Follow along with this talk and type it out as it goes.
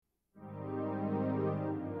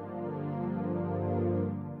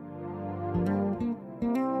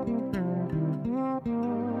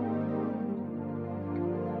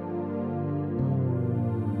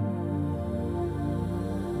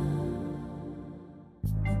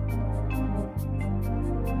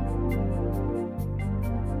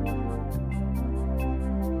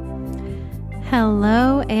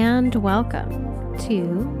Hello and welcome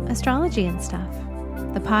to Astrology and Stuff,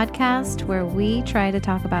 the podcast where we try to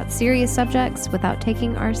talk about serious subjects without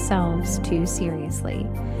taking ourselves too seriously.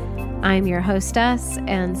 I'm your hostess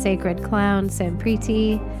and sacred clown,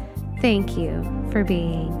 Sampriti. Thank you for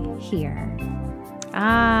being here.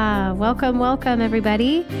 Welcome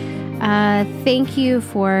everybody. Thank you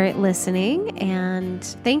for listening, and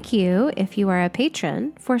thank you if you are a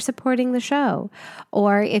patron for supporting the show,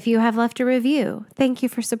 or if you have left a review, thank you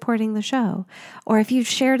for supporting the show, or if you've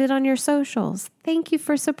shared it on your socials, thank you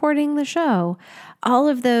for supporting the show. All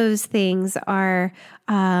of those things are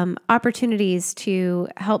opportunities to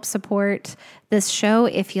help support this show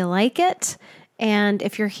if you like it, and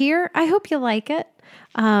if you're here, I hope you like it.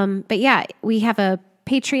 But yeah, we have a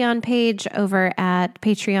Patreon page over at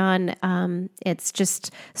Patreon. It's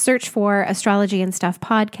just search for Astrology and Stuff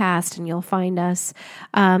podcast and you'll find us.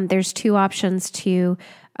 There's two options to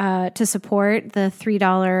support. The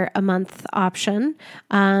 $3 a month option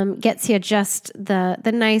gets you just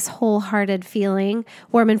the nice wholehearted feeling,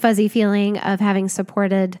 warm and fuzzy feeling of having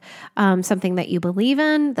supported something that you believe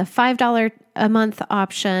in. The $5 a month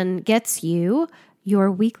option gets you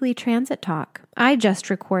your weekly transit talk. I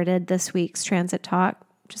just recorded this week's transit talk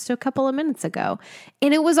just a couple of minutes ago,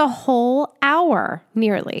 and it was a whole hour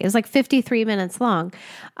nearly. It was like 53 minutes long.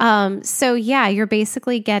 So yeah, you're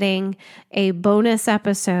basically getting a bonus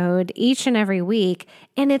episode each and every week,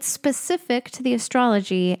 and it's specific to the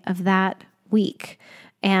astrology of that week.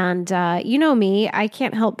 And you know me, I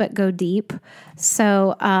can't help but go deep.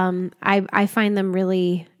 So I find them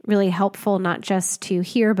really helpful, not just to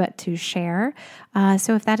hear, but to share.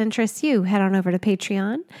 So if that interests you, head on over to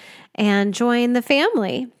Patreon and join the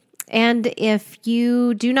family. And if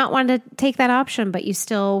you do not want to take that option, but you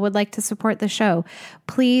still would like to support the show,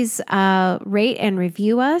 please rate and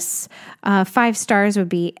review us. 5 stars would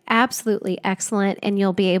be absolutely excellent, and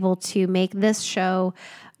you'll be able to make this show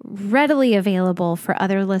readily available for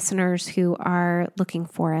other listeners who are looking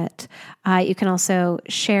for it. You can also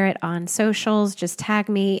share it on socials. Just tag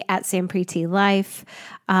me at Sampriti Life.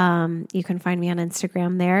 You can find me on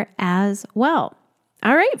Instagram there as well.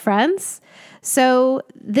 All right, friends. So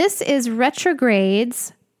this is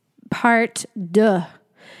Retrogrades Part 2.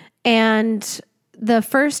 And the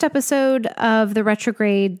first episode of the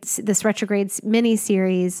Retrogrades, this Retrogrades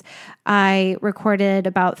mini-series, I recorded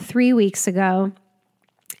about 3 weeks ago.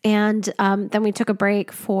 And then we took a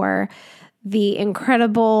break for the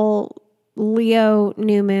incredible Leo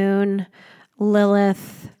new moon,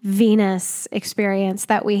 Lilith, Venus experience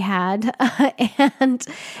that we had. and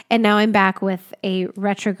now I'm back with a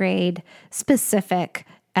retrograde specific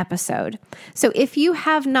episode. So if you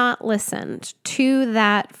have not listened to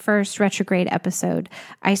that first retrograde episode,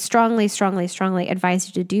 I strongly advise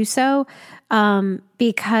you to do so,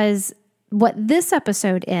 because what this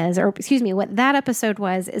episode is, what that episode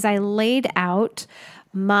was, is I laid out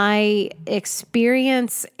my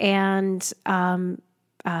experience and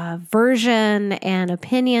version and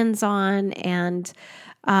opinions on, and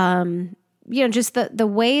just the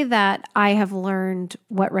way that I have learned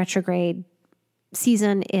what retrograde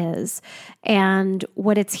season is and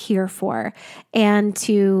what it's here for. And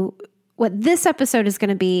what this episode is going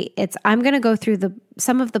to be, I'm going to go through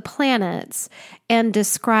some of the planets and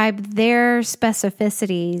describe their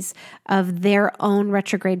specificities of their own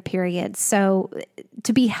retrograde periods. So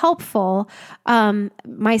to be helpful,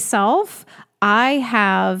 myself, I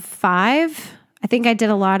have 5. I think I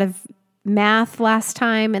did a lot of math last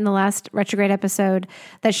time in the last retrograde episode.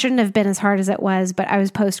 That shouldn't have been as hard as it was, but I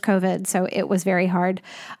was post-COVID, so it was very hard.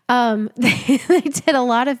 They did a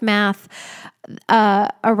lot of math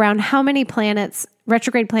around how many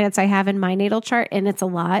retrograde planets I have in my natal chart, and it's a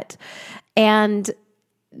lot. And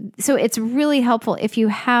so it's really helpful if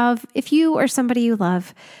you or somebody you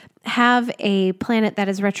love have a planet that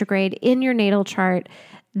is retrograde in your natal chart.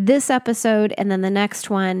 This episode and then the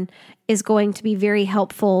next one is going to be very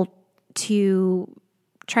helpful to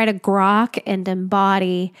try to grok and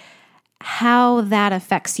embody how that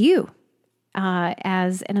affects you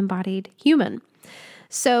as an embodied human.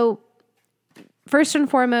 So first and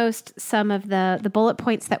foremost, some of the bullet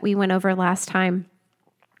points that we went over last time.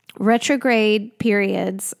 Retrograde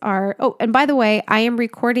periods are, and by the way, I am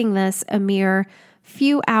recording this a mere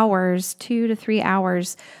few hours, 2 to 3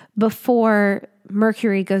 hours before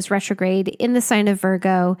Mercury goes retrograde in the sign of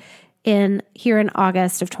Virgo here in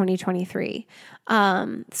August of 2023.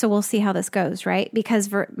 So we'll see how this goes, right? Because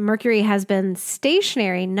Mercury has been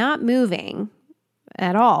stationary, not moving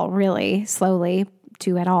at all, really slowly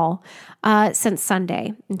to at all, since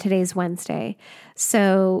Sunday, and today's Wednesday.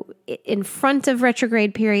 So in front of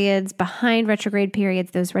retrograde periods, behind retrograde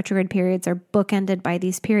periods, those retrograde periods are bookended by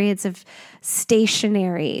these periods of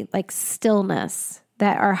stationary, like stillness,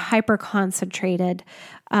 that are hyper concentrated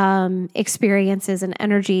experiences and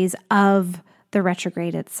energies of the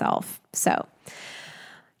retrograde itself. So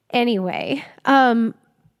anyway,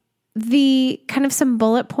 the kind of some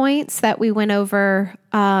bullet points that we went over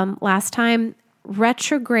last time: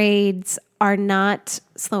 retrogrades are not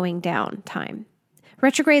slowing down time.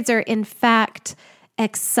 Retrogrades are, in fact,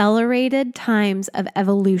 accelerated times of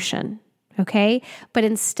evolution, okay? But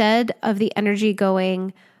instead of the energy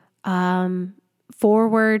going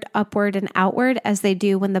forward, upward, and outward as they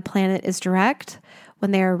do when the planet is direct,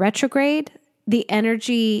 when they are retrograde, the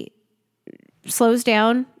energy slows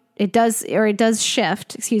down. It does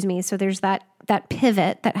shift, So there's that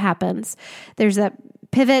pivot that happens. There's that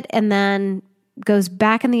pivot and then goes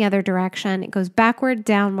back in the other direction. It goes backward,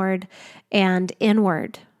 downward, and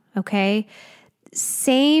inward. Okay.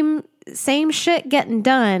 Same shit getting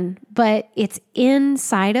done, but it's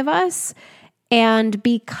inside of us. And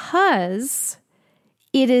because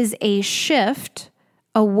it is a shift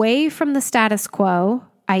away from the status quo,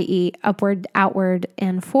 i.e. upward, outward,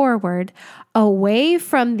 and forward, away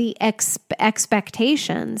from the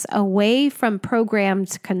expectations, away from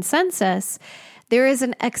programmed consensus, there is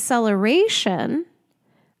an acceleration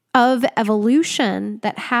of evolution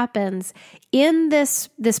that happens in this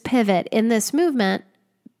pivot, in this movement,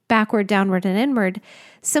 backward, downward, and inward,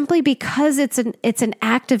 simply because it's an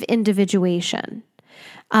act of individuation.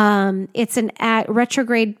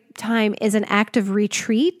 Retrograde time is an act of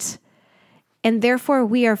retreat, and therefore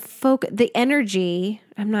we are the energy.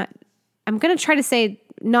 I'm going to try to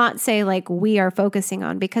not say like we are focusing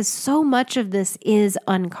on, because so much of this is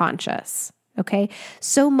unconscious. Okay.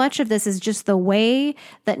 So much of this is just the way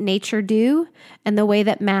that nature do and the way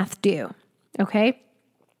that math do. Okay.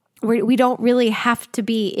 We don't really have to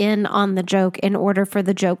be in on the joke in order for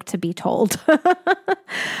the joke to be told.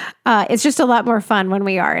 It's just a lot more fun when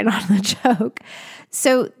we are in on the joke.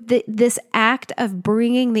 So this act of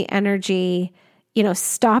bringing the energy,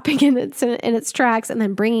 stopping in its tracks and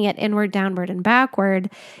then bringing it inward, downward, and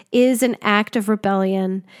backward is an act of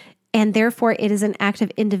rebellion. And therefore, it is an act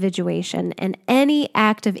of individuation. And any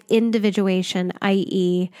act of individuation,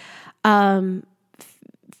 i.e.,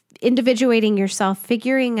 individuating yourself,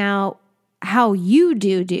 figuring out how you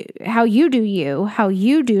do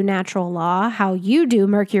natural law, how you do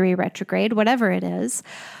Mercury retrograde, whatever it is,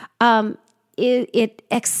 it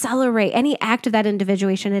accelerates any act of that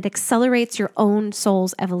individuation. It accelerates your own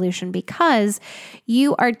soul's evolution, because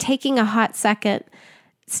you are taking a hot second,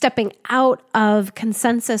 stepping out of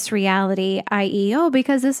consensus reality, i.e.,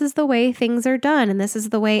 because this is the way things are done and this is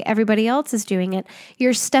the way everybody else is doing it.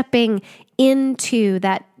 You're stepping into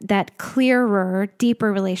that clearer,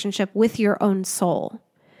 deeper relationship with your own soul.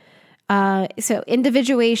 So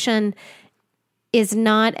individuation is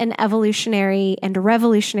not an evolutionary and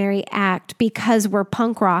revolutionary act because we're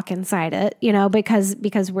punk rock inside it,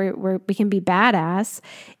 because we can be badass.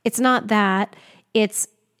 It's not that. It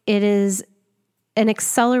is an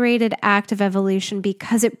accelerated act of evolution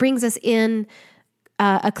because it brings us in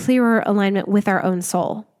a clearer alignment with our own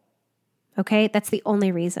soul. Okay, that's the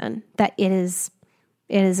only reason that it is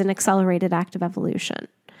an accelerated act of evolution.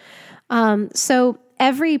 So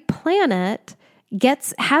every planet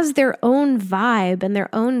has their own vibe and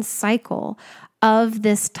their own cycle of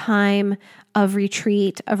this time of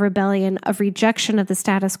retreat, of rebellion, of rejection of the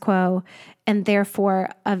status quo, and therefore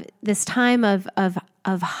of this time of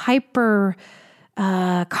hyper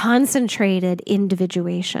concentrated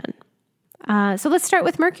individuation. So let's start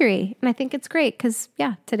with Mercury. And I think it's great because,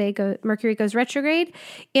 today Mercury goes retrograde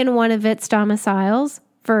in one of its domiciles,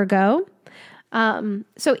 Virgo.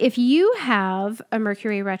 So if you have a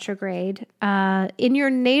Mercury retrograde in your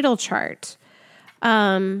natal chart,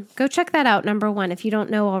 go check that out. Number one, if you don't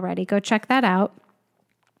know already, go check that out.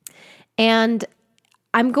 And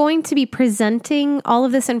I'm going to be presenting all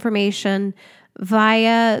of this information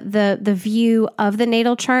via the view of the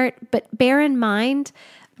natal chart, but bear in mind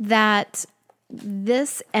that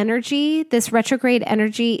this energy, this retrograde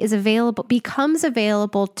energy becomes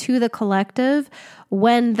available to the collective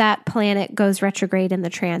when that planet goes retrograde in the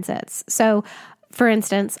transits. So for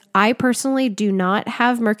instance, I personally do not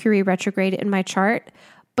have Mercury retrograde in my chart,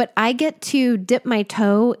 but I get to dip my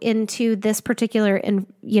toe into this particular,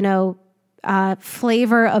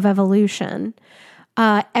 flavor of evolution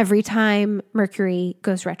every time Mercury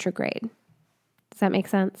goes retrograde. Does that make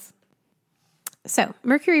sense? So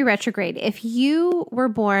Mercury retrograde, if you were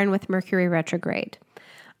born with Mercury retrograde,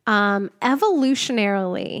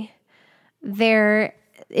 evolutionarily,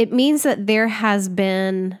 it means that there has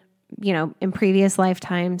been, in previous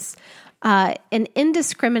lifetimes, an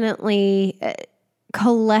indiscriminately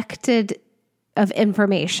collected of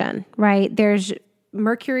information, right? There's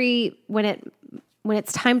Mercury, when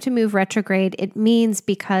it's time to move retrograde, it means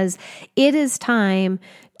because it is time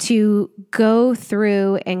to go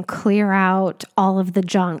through and clear out all of the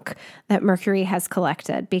junk that Mercury has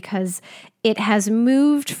collected, because it has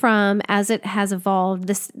moved from, as it has evolved,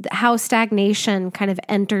 how stagnation kind of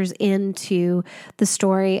enters into the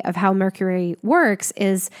story of how Mercury works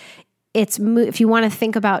is if you want to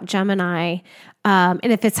think about Gemini, and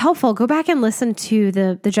if it's helpful, go back and listen to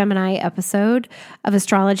the Gemini episode of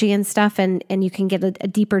astrology and stuff, and you can get a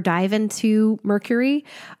deeper dive into Mercury.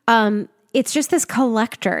 It's just this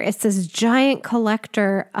collector. It's this giant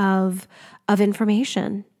collector of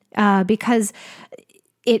information, because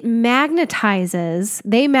they magnetize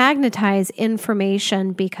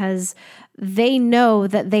information because they know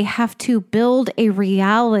that they have to build a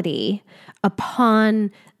reality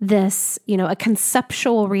upon this, a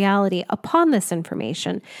conceptual reality upon this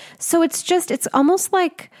information. So it's almost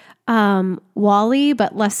like WALL-E,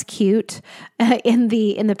 but less cute in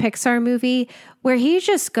the Pixar movie, where he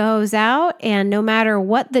just goes out and no matter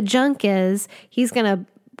what the junk is, he's going to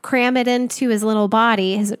cram it into his little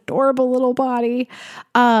body, his adorable little body,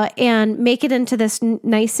 and make it into this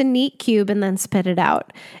nice and neat cube and then spit it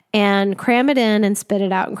out and cram it in and spit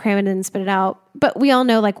it out and cram it in and spit it out. But we all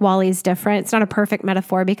know WALL-E's different. It's not a perfect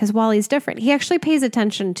metaphor because WALL-E's different. He actually pays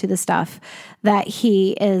attention to the stuff that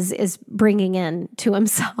he is bringing in to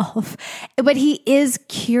himself, but he is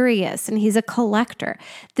curious and he's a collector.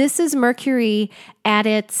 This is Mercury at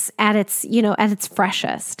its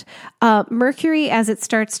freshest. Mercury, as it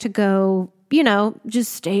starts to go,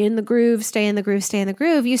 just stay in the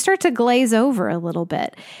groove, you start to glaze over a little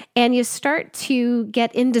bit and you start to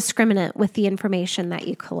get indiscriminate with the information that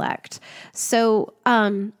you collect. So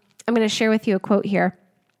I'm going to share with you a quote here.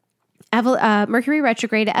 Mercury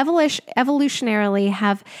retrograde evolutionarily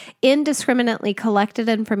have indiscriminately collected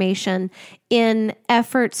information in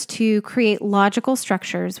efforts to create logical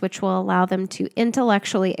structures which will allow them to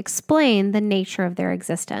intellectually explain the nature of their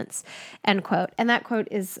existence, end quote. And that quote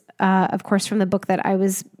is, of course, from the book that I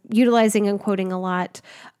was utilizing and quoting a lot,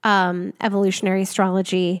 Evolutionary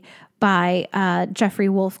Astrology by Jeffrey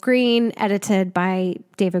Wolf Green, edited by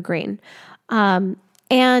David Green.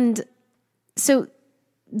 And so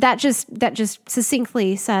that just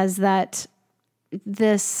succinctly says that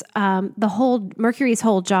this Mercury's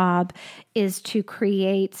whole job is to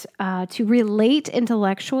create, to relate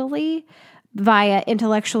intellectually via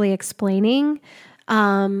intellectually explaining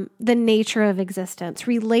the nature of existence,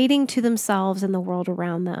 relating to themselves and the world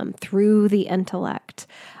around them through the intellect.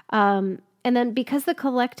 And then because the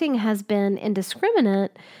collecting has been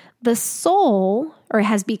indiscriminate, the soul, or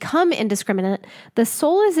has become indiscriminate, the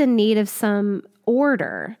soul is in need of some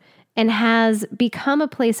order and has become a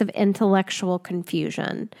place of intellectual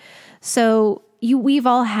confusion. So we've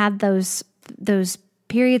all had those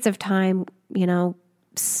periods of time,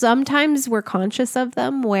 sometimes we're conscious of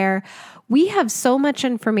them, where we have so much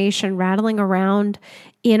information rattling around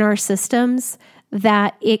in our systems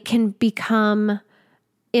that it can become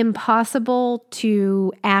impossible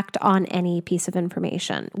to act on any piece of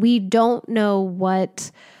information. We don't know what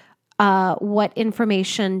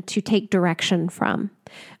information to take direction from.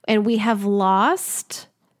 And we have lost,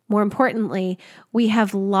 more importantly, we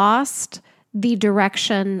have lost the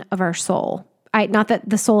direction of our soul. Not that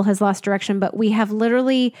the soul has lost direction, but we have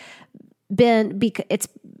literally it's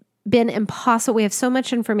been impossible. We have so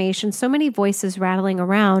much information, so many voices rattling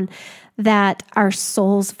around that our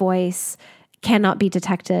soul's voice cannot be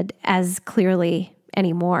detected as clearly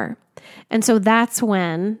anymore. And so that's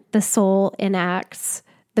when the soul enacts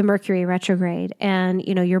the Mercury retrograde. And,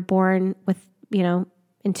 you're born with,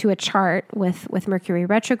 into a chart with Mercury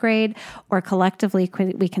retrograde, or collectively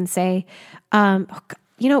we can say,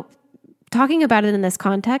 talking about it in this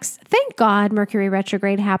context, thank God Mercury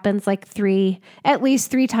retrograde happens at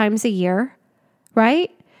least three times a year,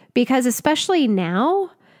 right? Because especially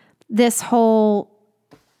now, this whole,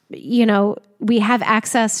 we have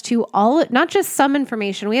access to not just some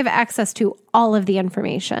information, we have access to all of the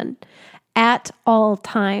information at all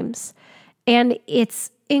times. And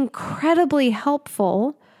it's incredibly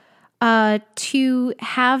helpful to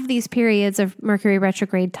have these periods of Mercury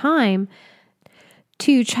retrograde time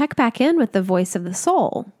to check back in with the voice of the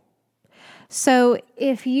soul. So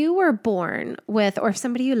if you were born with, or if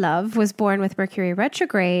somebody you love was born with Mercury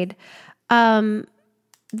retrograde, you're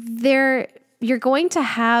going to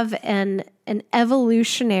have an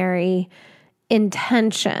evolutionary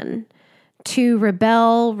intention to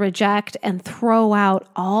rebel, reject, and throw out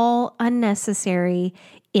all unnecessary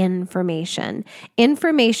information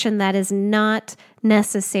that is not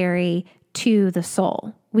necessary to the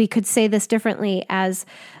soul. We could say this differently as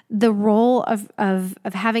the role of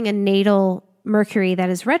having a natal Mercury that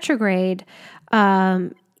is retrograde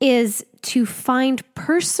is to find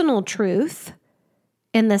personal truth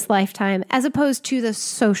in this lifetime as opposed to the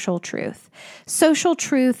social truth. Social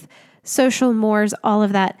truth, social mores, all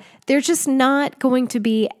of that, they're just not going to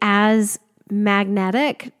be as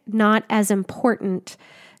magnetic, not as important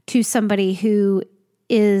to somebody who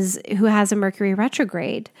has a Mercury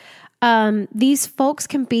retrograde. These folks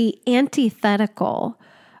can be antithetical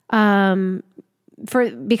because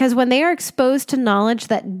when they are exposed to knowledge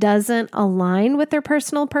that doesn't align with their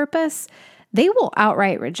personal purpose, they will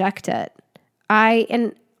outright reject it.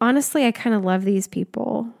 And honestly, I kind of love these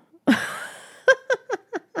people.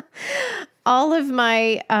 All of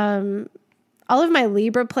my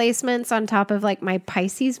Libra placements on top of like my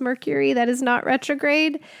Pisces Mercury that is not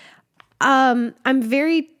retrograde, I'm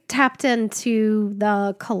very tapped into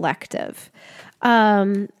the collective.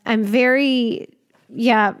 I'm very,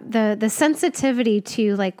 the sensitivity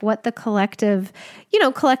to like what the collective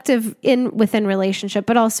within relationship,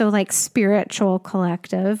 but also like spiritual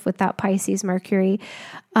collective with that Pisces Mercury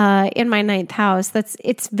in my ninth house. There's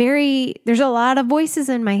a lot of voices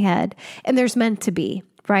in my head, and there's meant to be,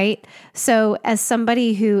 right? So as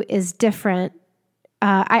somebody who is different,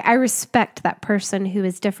 I respect that person who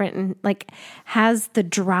is different and like has the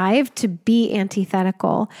drive to be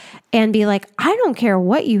antithetical and be like, I don't care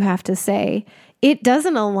what you have to say. It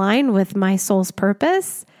doesn't align with my soul's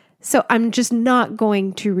purpose. So I'm just not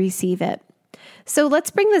going to receive it. So let's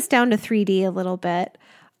bring this down to 3D a little bit.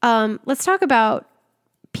 Let's talk about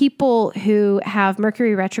people who have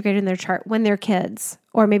Mercury retrograde in their chart when they're kids,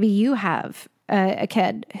 or maybe you have a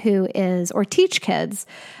kid who is, or teach kids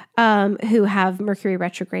who have Mercury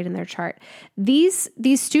retrograde in their chart. These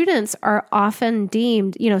students are often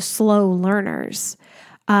deemed, slow learners,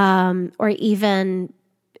 or even,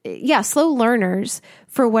 slow learners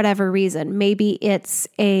for whatever reason. Maybe it's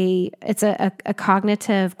a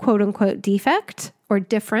cognitive quote unquote defect or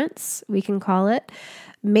difference, we can call it.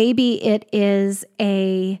 Maybe it is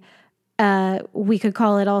we could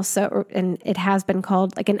call it also, and it has been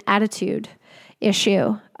called like an attitude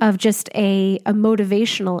issue of just a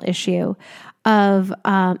motivational issue of,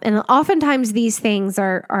 and oftentimes these things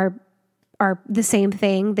are the same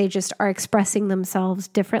thing. They just are expressing themselves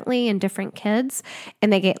differently in different kids,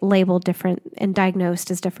 and they get labeled different and diagnosed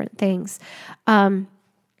as different things.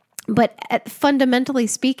 But fundamentally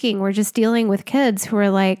speaking, we're just dealing with kids who are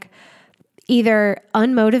like either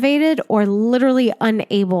unmotivated or literally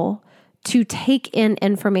unable to take in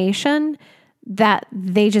information that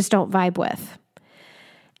they just don't vibe with.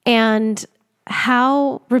 And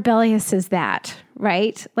how rebellious is that,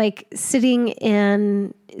 right? Like sitting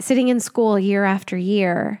in school year after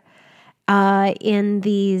year, in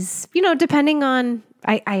these, depending on,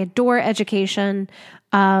 I adore education.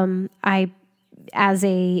 As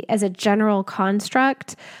a general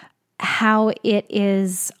construct, how it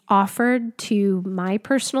is offered to my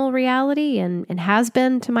personal reality and has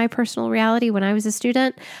been to my personal reality when I was a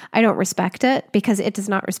student, I don't respect it because it does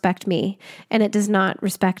not respect me and it does not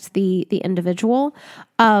respect the individual.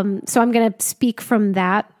 So I'm going to speak from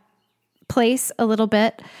that place a little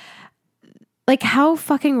bit. Like, how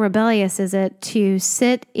fucking rebellious is it to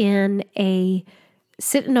sit in a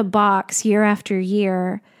box year after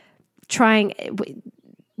year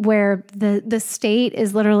where the state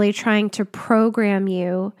is literally trying to program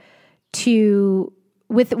you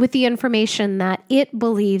with the information that it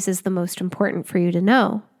believes is the most important for you to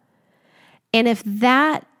know. And if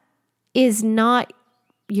that is not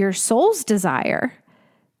your soul's desire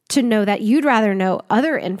to know that, you'd rather know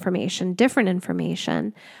other information, different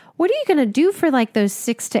information, what are you going to do for like those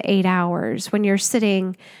 6 to 8 hours when you're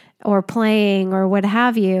sitting or playing or what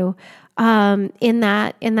have you, in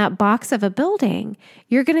that box of a building?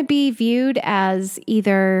 You're going to be viewed as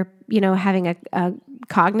either, having a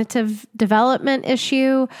cognitive development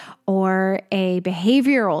issue or a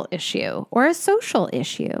behavioral issue or a social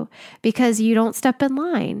issue because you don't step in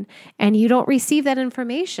line and you don't receive that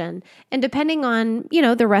information. And depending on,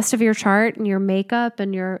 the rest of your chart and your makeup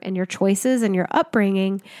and your choices and your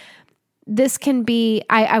upbringing, this can be,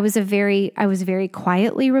 I was very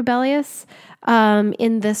quietly rebellious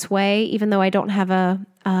in this way, even though I don't have a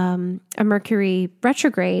Mercury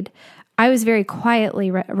retrograde. I was very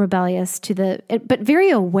quietly rebellious but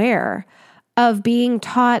very aware of being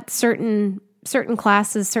taught certain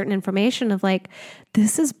classes, certain information of like,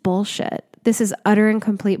 this is bullshit. This is utter and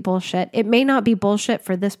complete bullshit. It may not be bullshit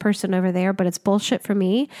for this person over there, but it's bullshit for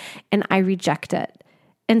me, and I reject it.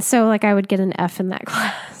 And so like I would get an F in that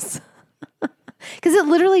class because it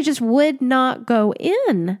literally just would not go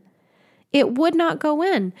in. It would not go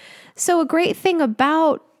in. So a great thing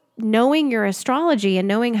about knowing your astrology and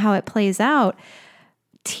knowing how it plays out,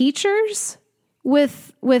 teachers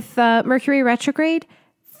with Mercury retrograde,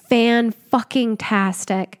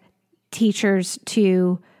 fan-fucking-tastic teachers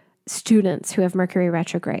to students who have Mercury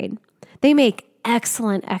retrograde. They make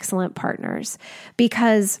excellent partners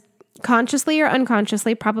because consciously or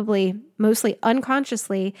unconsciously, probably mostly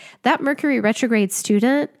unconsciously, that Mercury retrograde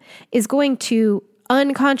student is going to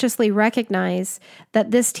unconsciously recognize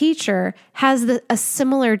that this teacher has a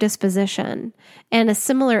similar disposition and a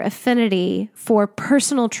similar affinity for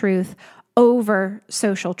personal truth over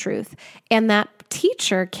social truth. And that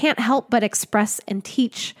teacher can't help but express and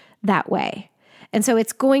teach that way. And so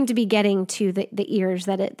it's going to be getting to the ears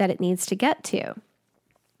that it needs to get to.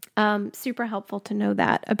 Super helpful to know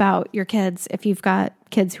that about your kids if you've got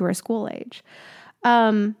kids who are school age.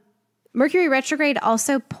 Mercury retrograde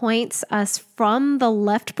also points us from the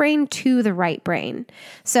left brain to the right brain.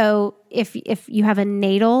 So if you have a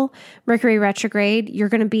natal Mercury retrograde,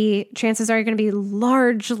 chances are you're going to be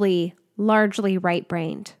largely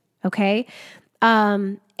right-brained. Okay.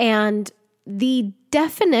 And the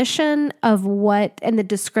definition of and the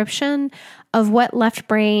description of what left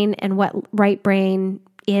brain and what right brain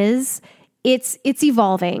is, it's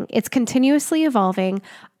evolving. It's continuously evolving.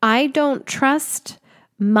 I don't trust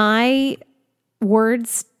my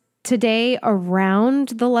words today around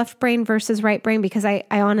the left brain versus right brain because I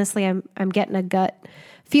honestly, I'm getting a gut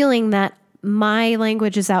feeling that my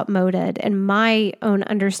language is outmoded and my own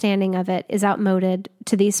understanding of it is outmoded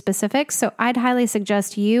to these specifics. So I'd highly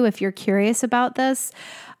suggest you, if you're curious about this,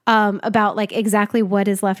 about like exactly what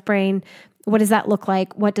is left brain, what does that look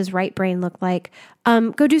like? What does right brain look like?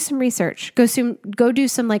 Go do some research. Go do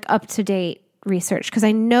some like up-to-date research because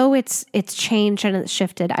I know it's changed and it's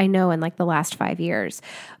shifted. I know in like the last 5 years.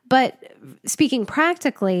 But speaking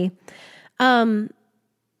practically,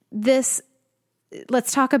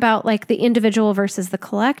 let's talk about like the individual versus the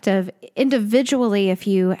collective. Individually, if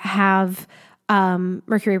you have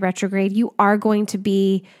Mercury retrograde, you are going to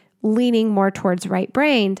be leaning more towards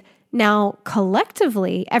right-brained. Now,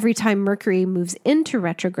 collectively, every time Mercury moves into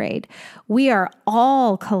retrograde, we are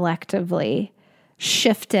all collectively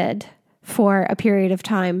shifted for a period of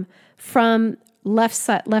time from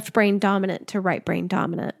left brain dominant to right brain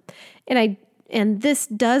dominant. And this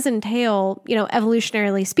does entail,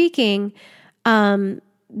 evolutionarily speaking,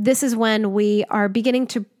 this is when we are beginning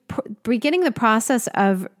the process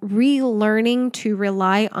of relearning to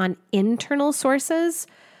rely on internal sources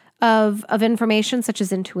of information, such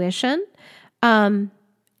as intuition, and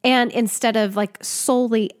instead of like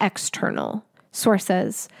solely external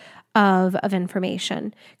sources of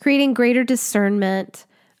information, creating greater discernment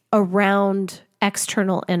around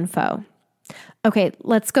external info. Okay,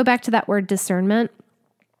 let's go back to that word discernment,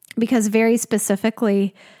 because very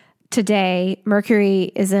specifically today,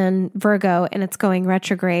 Mercury is in Virgo and it's going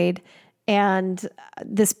retrograde. And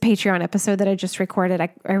this Patreon episode that I just recorded,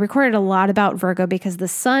 I recorded a lot about Virgo because the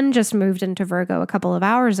sun just moved into Virgo a couple of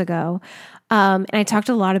hours ago. And I talked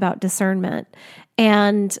a lot about discernment.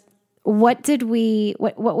 And what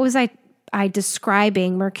was I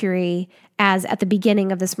describing Mercury as at the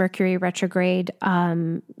beginning of this Mercury retrograde,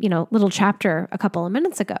 little chapter a couple of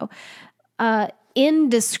minutes ago?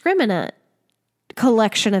 Indiscriminate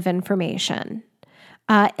collection of information.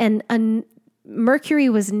 And Mercury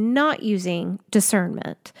was not using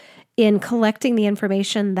discernment in collecting the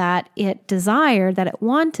information that it desired, that it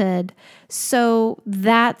wanted. So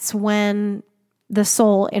that's when the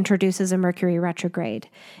soul introduces a Mercury retrograde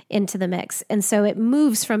into the mix. And so it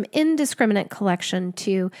moves from indiscriminate collection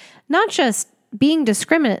to not just being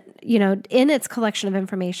discriminate, in its collection of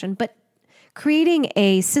information, but creating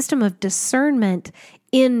a system of discernment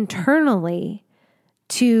internally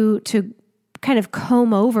to kind of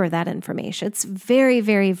comb over that information. It's very,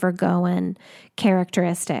 very Virgoan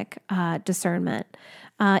characteristic, discernment.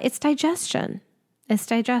 It's digestion.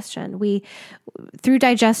 Through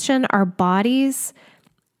digestion, our bodies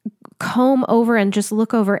comb over and just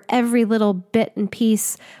look over every little bit and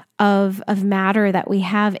piece of matter that we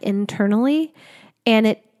have internally, and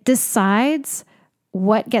it decides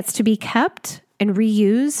what gets to be kept and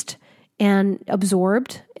reused and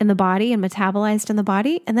absorbed in the body and metabolized in the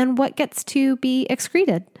body, and then what gets to be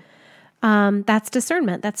excreted. That's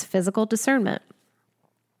discernment. That's physical discernment.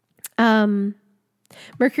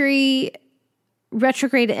 Mercury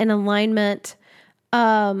retrograde in alignment.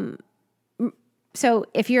 So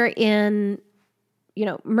if you're in,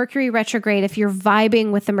 Mercury retrograde, if you're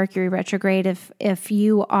vibing with the Mercury retrograde, if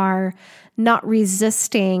you are not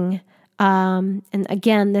resisting, and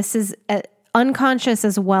again, this is unconscious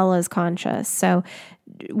as well as conscious. So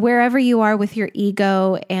wherever you are with your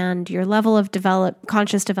ego and your level of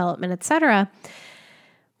conscious development, etc.,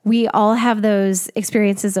 we all have those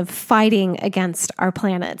experiences of fighting against our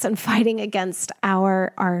planets and fighting against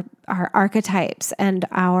our archetypes and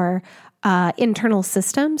our internal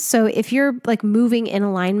systems. So if you're like moving in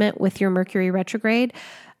alignment with your Mercury retrograde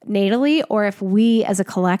natally, or if we as a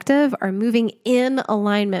collective are moving in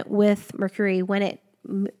alignment with Mercury when it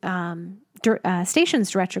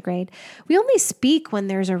stations retrograde, we only speak when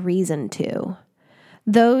there's a reason to.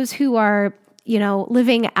 Those who are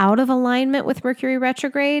living out of alignment with Mercury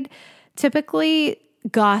retrograde typically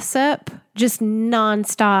gossip, just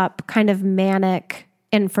nonstop kind of manic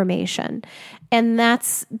information. And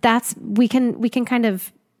that's we can kind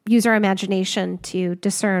of use our imagination to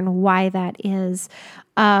discern why that is.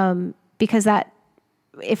 Because that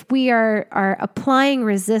if we are applying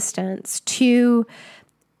resistance to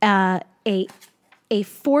a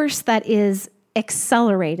force that is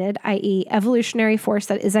accelerated, i.e. evolutionary force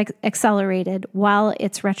that is accelerated while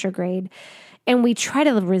it's retrograde, and we try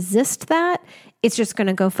to resist that, it's just going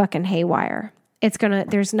to go fucking haywire.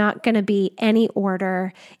 There's not going to be any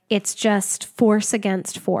order. It's just force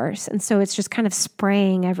against force. And so it's just kind of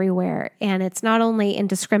spraying everywhere. And it's not only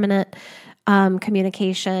indiscriminate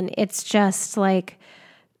communication. It's just like,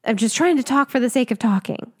 I'm just trying to talk for the sake of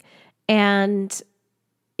talking. And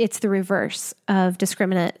it's the reverse of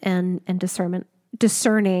discriminate and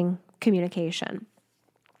discerning communication.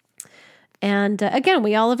 And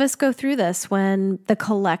again, all of us go through this when the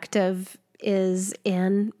collective is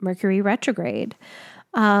in Mercury retrograde.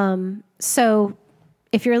 So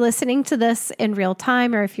if you're listening to this in real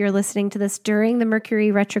time, or if you're listening to this during the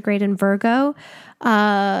Mercury retrograde in Virgo,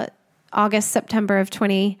 August, September of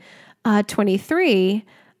 2023,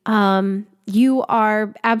 you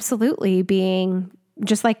are absolutely being,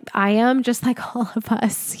 just like I am, just like all of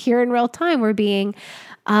us here in real time, we're being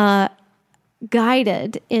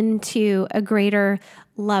guided into a greater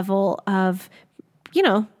level of,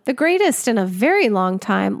 the greatest in a very long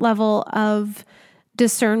time level of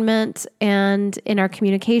discernment, and in our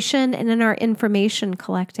communication and in our information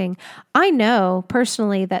collecting. I know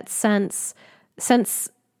personally that since Sunday,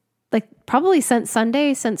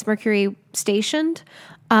 since Mercury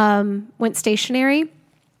went stationary,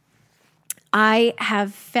 I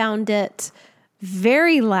have found it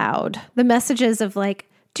very loud. The messages of like,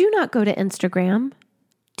 do not go to Instagram.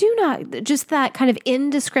 Do not, just that kind of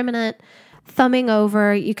indiscriminate thumbing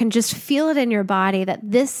over. You can just feel it in your body that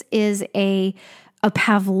this is a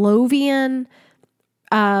Pavlovian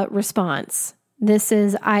response. This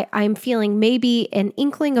is, I'm feeling maybe an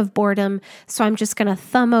inkling of boredom, so I'm just going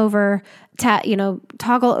to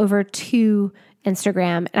toggle over to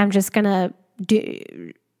Instagram, and I'm just going to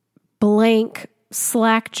do blank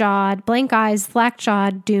eyes,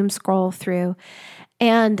 slack-jawed, doom scroll through.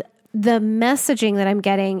 And the messaging that I'm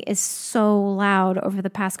getting is so loud over the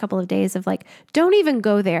past couple of days of like, don't even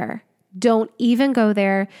go there. Don't even go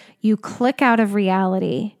there. You click out of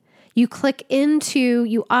reality. You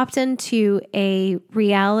opt into a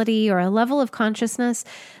reality or a level of consciousness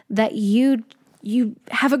that you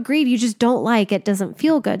have agreed you just don't like. It doesn't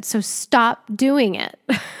feel good. So stop doing it.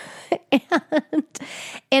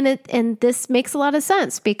 and this makes a lot of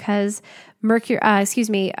sense because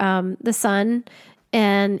the sun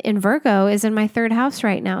and in Virgo is in my third house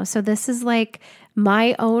right now. So this is like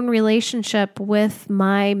my own relationship with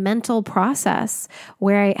my mental process,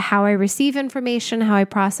 how I receive information, how I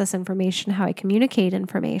process information, how I communicate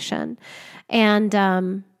information. And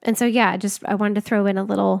so, yeah, I wanted to throw in a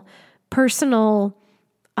little personal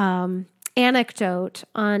anecdote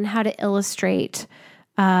on how to illustrate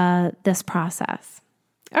this process.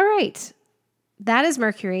 All right. That is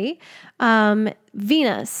Mercury.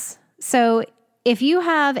 Venus. So if you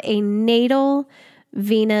have a natal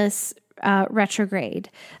Venus retrograde,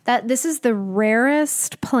 this is the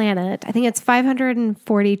rarest planet. I think it's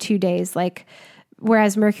 542 days.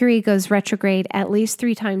 Whereas Mercury goes retrograde at least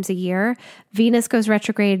 3 times a year, Venus goes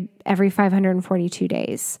retrograde every 542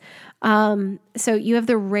 days. So you have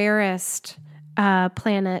the rarest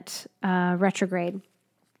planet retrograde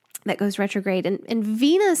that goes retrograde. And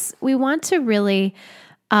Venus, we want to really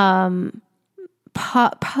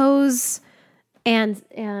pose and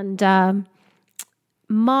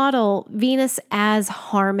model Venus as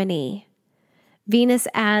harmony Venus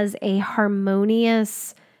as a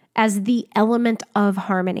harmonious, as the element of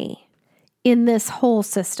harmony in this whole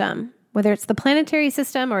system, whether it's the planetary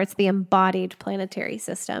system or it's the embodied planetary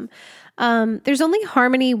system. There's only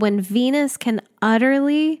harmony when Venus can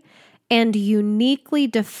utterly and uniquely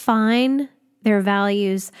define their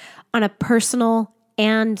values on a personal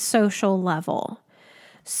and social level.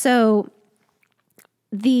 So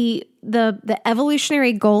the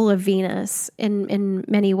evolutionary goal of Venus in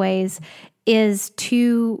many ways is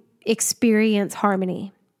to experience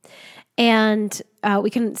harmony. And we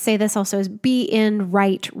can say this also as be in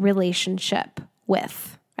right relationship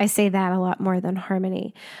with. I say that a lot more than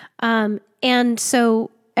harmony. And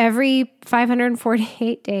so every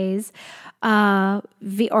 548 days,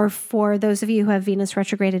 or for those of you who have Venus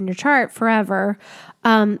retrograde in your chart forever,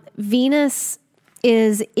 Venus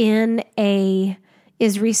is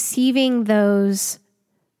receiving those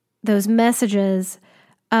messages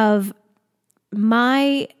of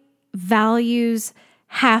my values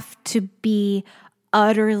have to be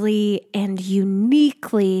utterly and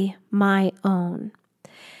uniquely my own.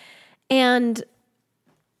 And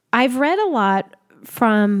I've read a lot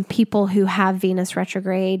from people who have Venus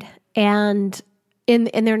retrograde and in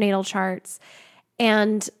their natal charts,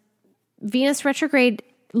 and Venus retrograde,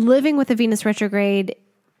 living with a Venus retrograde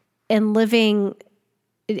and living,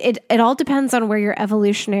 it all depends on where your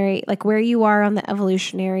evolutionary, like where you are on the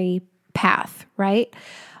evolutionary path, right?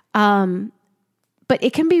 But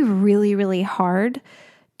it can be really, really hard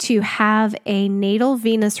to have a natal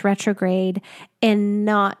Venus retrograde and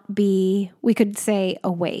not be, we could say,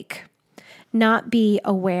 awake, not be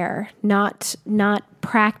aware, not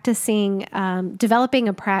practicing, developing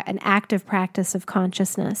an active practice of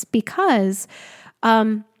consciousness, because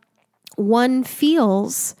one can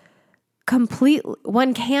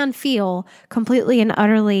feel completely and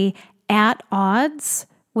utterly at odds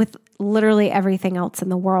with literally everything else in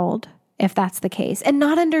the world, if that's the case, and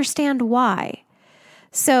not understand why.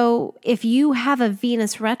 So if you have a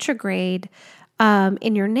Venus retrograde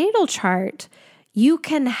in your natal chart, you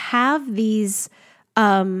can have these,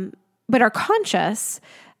 but are conscious.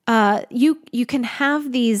 You can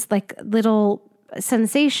have these like little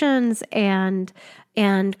sensations and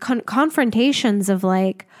confrontations of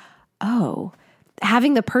like, oh,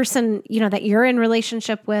 having the person, that you're in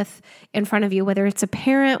relationship with in front of you, whether it's a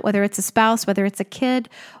parent, whether it's a spouse, whether it's a kid,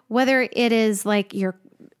 whether it is like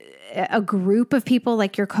a group of people,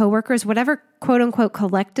 like your coworkers, whatever quote unquote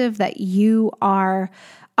collective that you are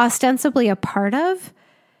ostensibly a part of,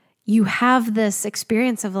 you have this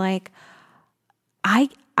experience of like, I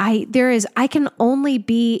can only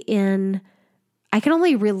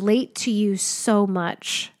relate to you so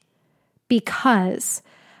much because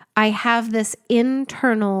I have this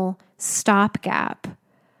internal stopgap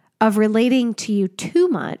of relating to you too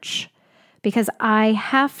much, because I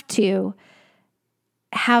have to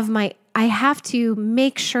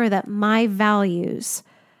make sure that my values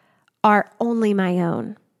are only my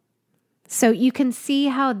own. So you can see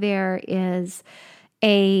how there is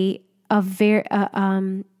there's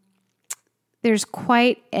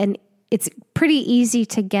it's pretty easy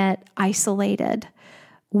to get isolated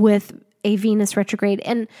with a Venus retrograde.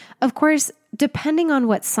 And of course, depending on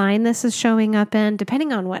what sign this is showing up in,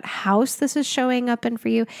 depending on what house this is showing up in for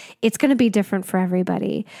you, it's going to be different for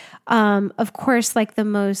everybody. Of course, like the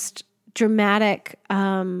most dramatic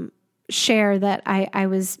share that I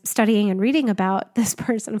was studying and reading about, this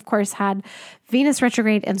person, of course, had Venus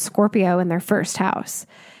retrograde and Scorpio in their first house.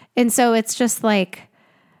 And so it's just like,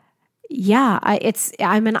 yeah,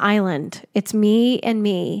 I'm an island. It's me and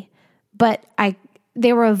me, but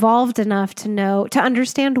they were evolved enough to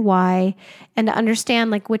understand why, and to understand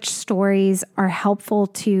like which stories are helpful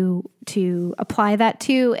to apply that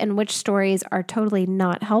to, and which stories are totally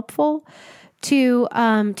not helpful to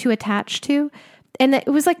attach to. And it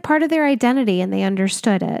was like part of their identity, and they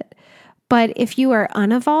understood it. But if you are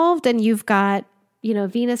unevolved and you've got,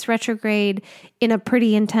 Venus retrograde in a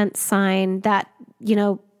pretty intense sign that,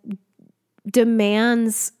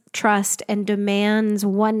 demands trust and demands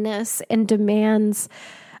oneness and demands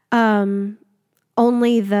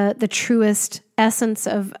only the truest essence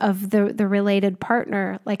of the related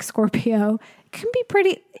partner, like Scorpio, it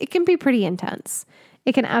can be pretty intense.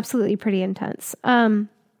 It can absolutely pretty intense.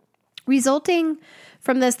 Resulting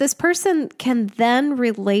from this person can then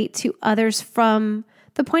relate to others from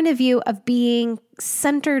the point of view of being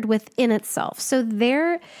centered within itself. So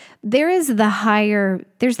there's the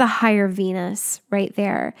higher Venus right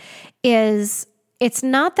there. It's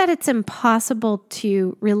not that it's impossible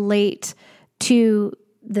to relate to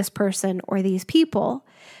this person or these people.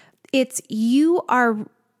 It's you are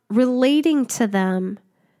relating to them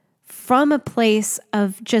from a place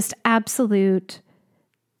of just absolute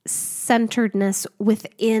centeredness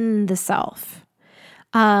within the self.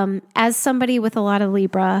 As somebody with a lot of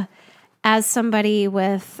Libra, as somebody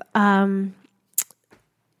with, a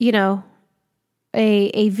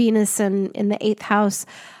Venus in the 8th house,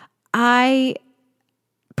 I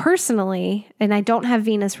personally, and I don't have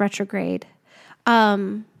Venus retrograde,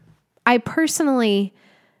 I personally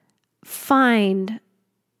find,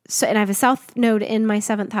 and I have a South node in my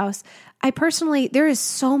 7th house, there is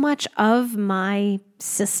so much of my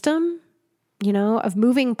system, of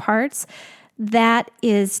moving parts that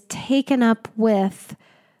is taken up with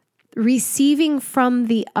receiving from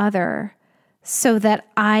the other so that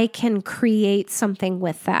I can create something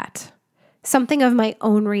with that, something of my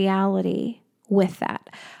own reality with that.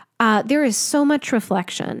 There is so much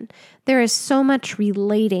reflection. There is so much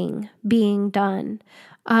relating being done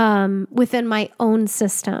within my own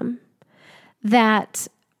system that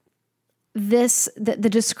the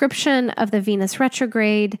description of the Venus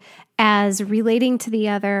retrograde as relating to the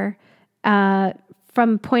other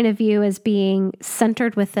from point of view as being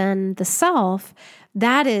centered within the self,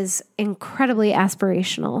 that is incredibly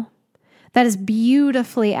aspirational. That is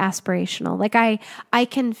beautifully aspirational. Like I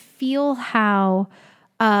can feel how,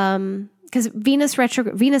 because Venus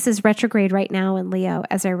is retrograde right now in Leo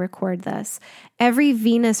as I record this. Every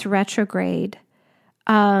Venus retrograde,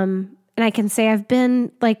 and I can say I've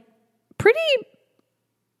been like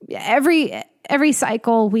every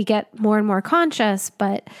cycle we get more and more conscious,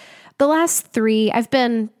 but the last 3, I've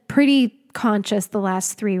been pretty conscious the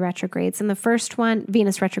last 3 retrogrades. And the first one,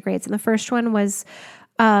 Venus retrogrades, and the first one was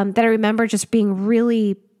that I remember just being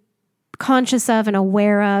really conscious of and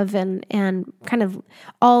aware of and kind of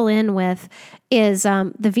all in with is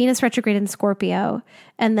the Venus retrograde in Scorpio.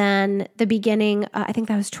 And then the beginning, I think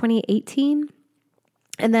that was 2018.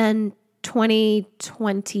 And then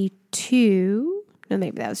 2022, no,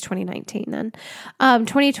 maybe that was 2019 then.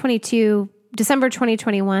 2022, December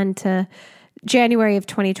 2021 to January of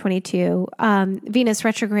 2022, Venus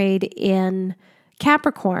retrograde in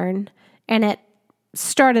Capricorn, and it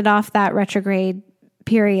started off that retrograde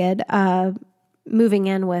period moving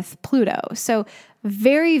in with Pluto. So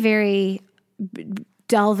very, very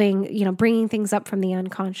delving, bringing things up from the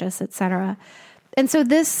unconscious, etc. And so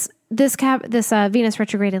this Venus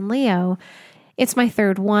retrograde in Leo, it's my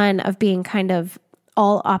 3rd one of being kind of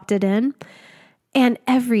all opted in. And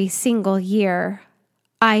every single year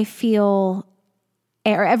I feel,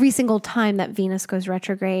 or every single time that Venus goes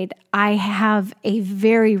retrograde, I have a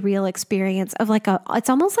very real experience of it's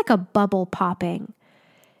almost like a bubble popping.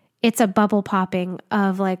 It's a bubble popping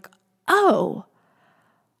of like, oh,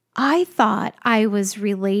 I thought I was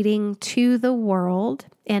relating to the world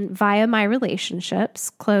and via my relationships,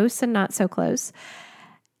 close and not so close,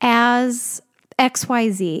 as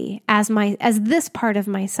XYZ, as this part of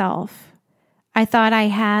myself. I thought I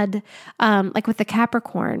had, like with the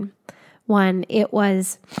Capricorn one, it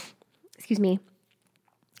was,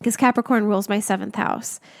 because Capricorn rules my 7th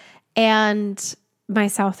house and my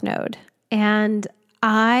South node. And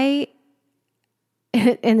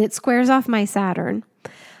it squares off my Saturn.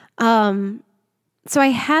 So I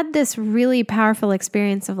had this really powerful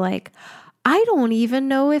experience of like, I don't even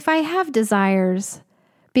know if I have desires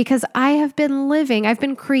because I've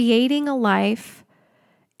been creating a life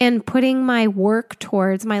and putting my work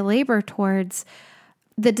towards, my labor towards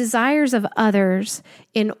the desires of others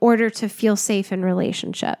in order to feel safe in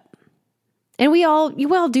relationship. And you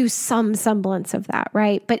all do some semblance of that,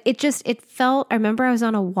 right? But it felt, I remember I was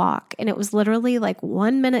on a walk and it was literally like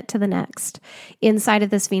 1 minute to the next inside of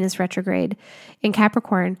this Venus retrograde in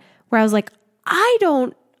Capricorn where I was like,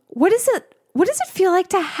 what does it feel like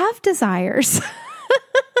to have desires?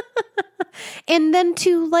 And then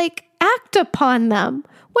to like act upon them.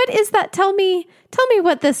 What is that? Tell me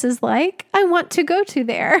what this is like. I want to go to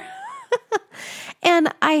there. And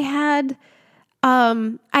I had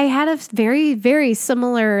a very, very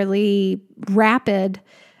similarly rapid,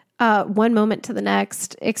 1 moment to the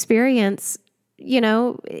next experience,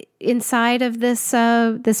 inside of this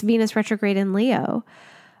Venus retrograde in Leo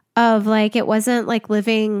of like, it wasn't like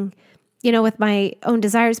living, with my own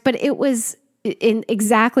desires, but it was in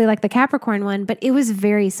exactly like the Capricorn one, but it was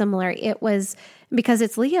very similar. It was because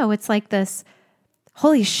it's Leo. It's like this,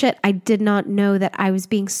 holy shit, I did not know that I was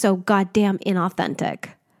being so goddamn inauthentic.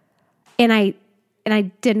 And I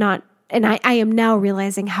did not, and I am now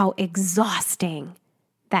realizing how exhausting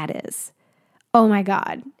that is. Oh my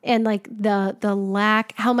God. And like the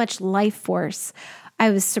lack, how much life force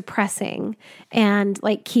I was suppressing and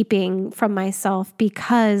like keeping from myself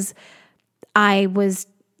because I was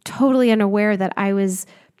totally unaware that I was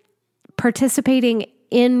participating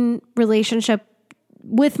in relationship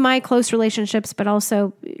with my close relationships, but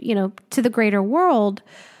also, to the greater world,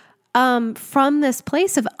 from this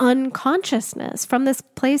place of unconsciousness, from this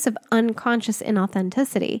place of unconscious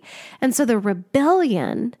inauthenticity. And so the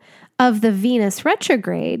rebellion of the Venus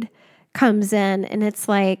retrograde comes in, and it's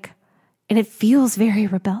like, and it feels very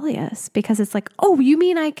rebellious because it's like, oh, you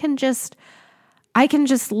mean I can just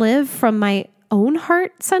live from my own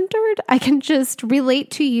heart centered? I can just relate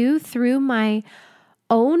to you through my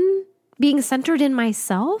own being centered in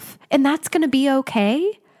myself, and that's going to be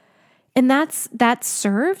okay. And that's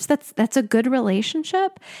a good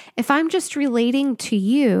relationship. If I'm just relating to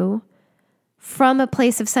you from a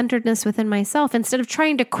place of centeredness within myself, instead of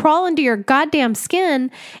trying to crawl into your goddamn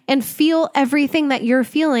skin and feel everything that you're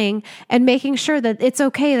feeling and making sure that it's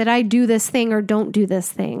okay that I do this thing or don't do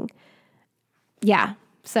this thing. Yeah.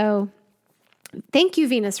 So thank you,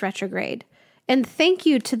 Venus retrograde. And thank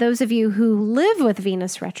you to those of you who live with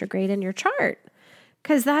Venus retrograde in your chart.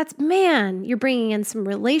 Because you're bringing in some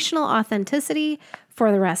relational authenticity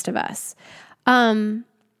for the rest of us.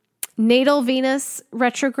 Natal Venus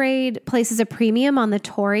retrograde places a premium on the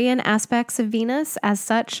Taurian aspects of Venus. As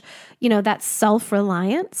such, that's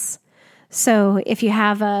self-reliance. So if you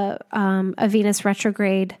have a Venus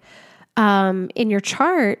retrograde in your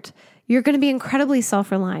chart, you're going to be incredibly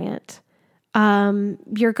self-reliant.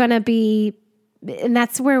 You're going to be, and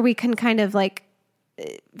that's where we can kind of like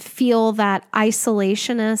feel that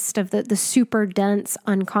isolationist of the super dense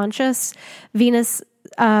unconscious Venus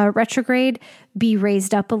retrograde be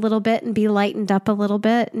raised up a little bit and be lightened up a little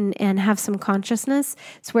bit and have some consciousness.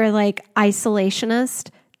 It's where like isolationist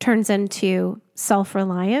turns into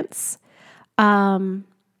self-reliance. I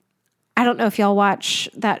don't know if y'all watch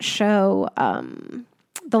that show,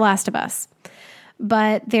 The Last of Us,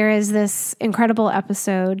 but there is this incredible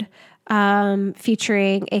episode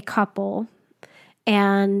featuring a couple.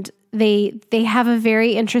 And they have a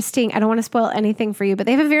very interesting, I don't want to spoil anything for you, but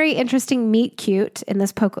they have a very interesting meet cute in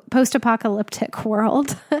this post-apocalyptic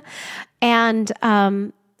world. And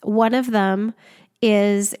one of them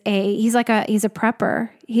is he's a prepper.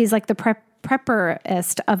 He's like the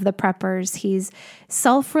prepperist of the preppers. He's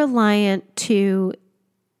self-reliant to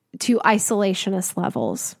isolationist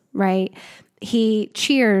levels, right? He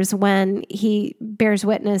cheers when he bears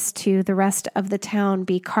witness to the rest of the town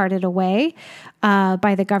be carted away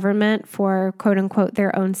by the government for quote unquote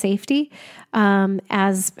their own safety,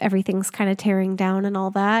 as everything's kind of tearing down and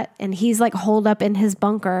all that. And he's like holed up in his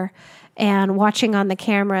bunker and watching on the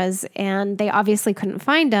cameras, and they obviously couldn't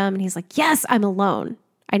find him. And he's like, yes, I'm alone.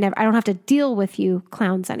 I don't have to deal with you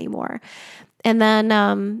clowns anymore. And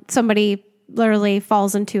then somebody literally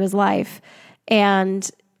falls into his life, and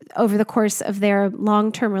over the course of their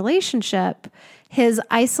long-term relationship, his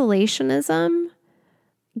isolationism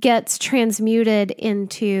gets transmuted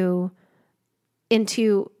into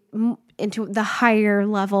the higher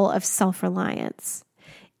level of self-reliance.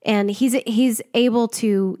 And he's able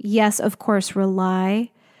to, yes, of course,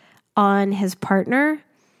 rely on his partner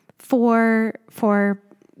for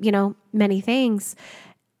many things,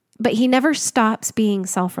 but he never stops being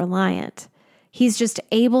self-reliant. He's just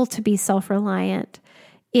able to be self-reliant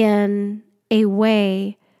in a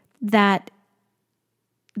way that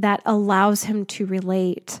allows him to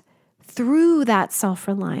relate through that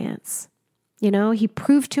self-reliance. He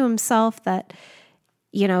proved to himself that,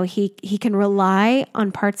 he can rely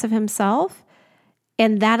on parts of himself,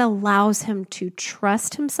 and that allows him to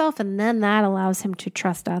trust himself, and then that allows him to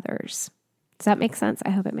trust others. Does that make sense?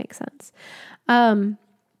 I hope it makes sense.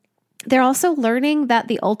 They're also learning that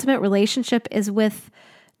the ultimate relationship is with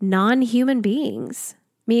non-human beings,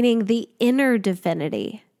 meaning the inner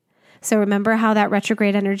divinity. So remember how that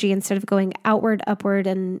retrograde energy, instead of going outward, upward,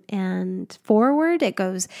 and forward, it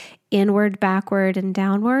goes inward, backward, and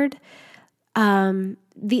downward.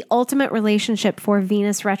 The ultimate relationship for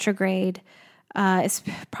Venus retrograde is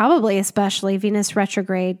probably especially Venus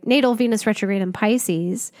retrograde, natal Venus retrograde in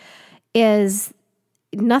Pisces, is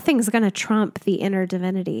nothing's going to trump the inner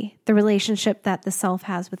divinity, the relationship that the self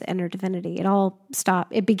has with inner divinity.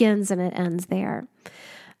 It begins and it ends there.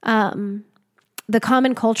 The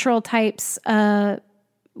common cultural types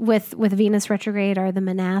with Venus retrograde are the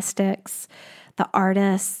monastics, the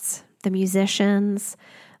artists, the musicians,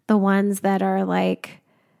 the ones that are like,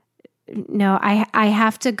 no, I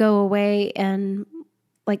have to go away and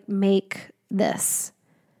like make this.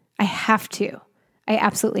 I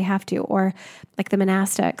absolutely have to. Or like the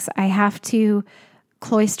monastics, I have to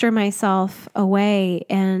cloister myself away,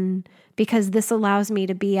 and because this allows me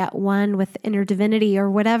to be at one with inner divinity or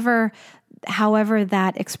whatever, however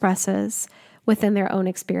that expresses within their own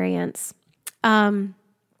experience.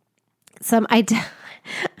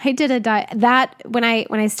 I did a that when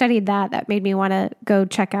I studied that made me want to go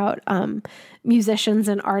check out musicians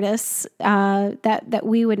and artists that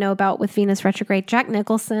we would know about with Venus retrograde. Jack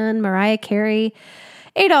Nicholson, Mariah Carey,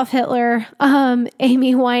 Adolf Hitler,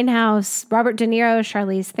 Amy Winehouse, Robert De Niro,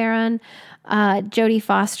 Charlize Theron, Jodie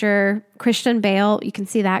Foster, Christian Bale. You can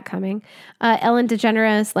see that coming. Ellen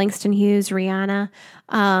DeGeneres, Langston Hughes, Rihanna.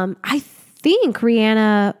 I think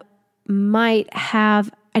Rihanna might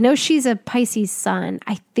have, I know she's a Pisces sun.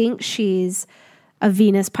 I think she's a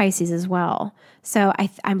Venus Pisces as well. So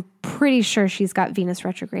I'm pretty sure she's got Venus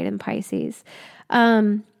retrograde in Pisces.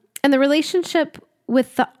 And the relationship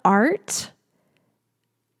with the art,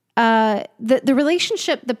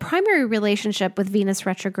 the primary relationship with Venus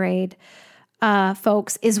retrograde,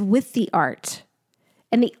 folks, is with the art.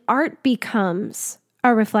 And the art becomes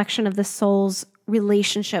a reflection of the soul's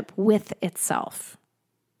relationship with itself.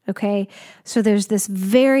 Okay? So there's this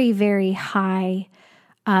very, very high,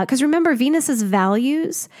 because remember, Venus's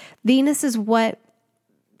values, Venus is what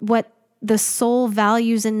the soul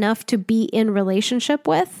values enough to be in relationship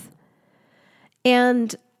with.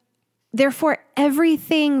 And therefore,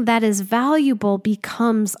 everything that is valuable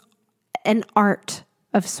becomes an art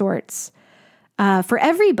of sorts for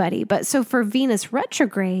everybody. But so for Venus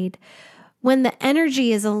retrograde, when the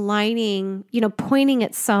energy is aligning, pointing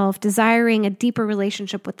itself, desiring a deeper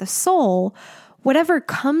relationship with the soul, whatever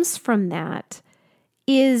comes from that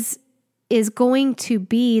is going to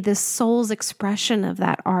be the soul's expression of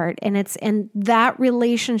that art. And that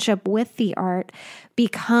relationship with the art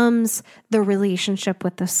becomes the relationship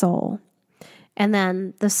with the soul. And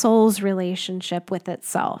then the soul's relationship with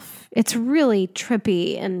itself. It's really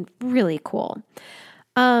trippy and really cool.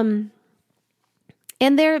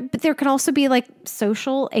 And there can also be like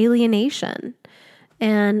social alienation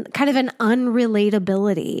and kind of an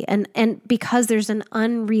unrelatability. And because there's an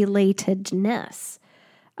unrelatedness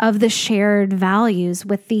of the shared values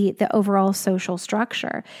with the overall social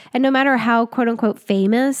structure. And no matter how quote unquote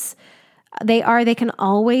famous they are, they can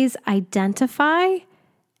always identify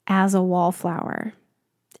as a wallflower,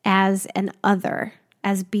 as an other,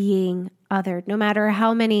 as being othered. No matter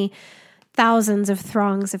how many thousands of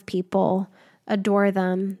throngs of people adore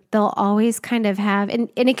them, they'll always kind of have, and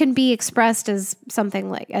it can be expressed as something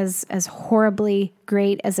like as horribly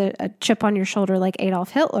great as a chip on your shoulder like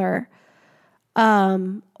Adolf Hitler,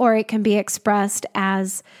 or it can be expressed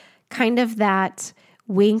as kind of that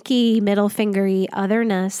winky, middle fingery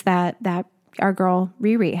otherness that our girl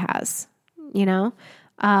Riri has,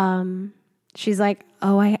 she's like,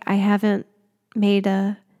 oh, I haven't made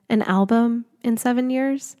an album in 7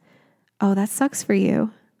 years. Oh, that sucks for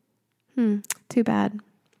you. Too bad.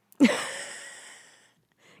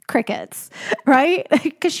 Crickets, right?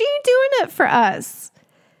 Because she ain't doing it for us.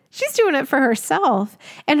 She's doing it for herself.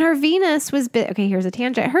 And her Venus was, okay, here's a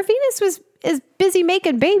tangent. Her Venus is busy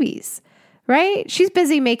making babies, right? She's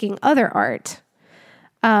busy making other art.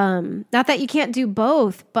 Not that you can't do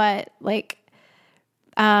both, but like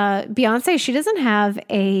Beyonce, she doesn't have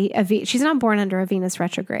she's not born under a Venus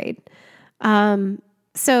retrograde.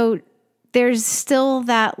 So there's still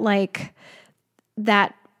that like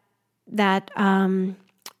that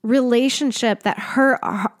relationship that her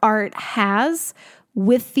art has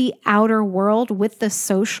with the outer world, with the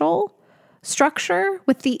social structure,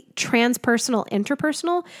 with the transpersonal,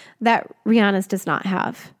 interpersonal that Rihanna's does not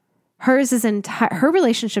have. Hers is her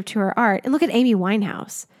relationship to her art. And look at Amy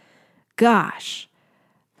Winehouse. Gosh.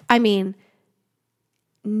 I mean,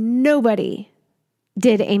 nobody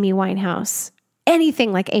did Amy Winehouse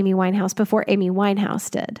anything like Amy Winehouse before Amy Winehouse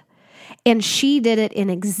did. And she did it in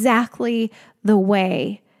exactly the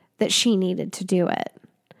way that she needed to do it.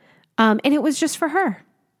 And it was just for her.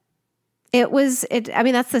 I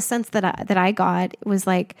mean, that's the sense that I got. It was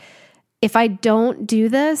like, if I don't do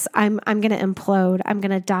this, I'm going to implode. I'm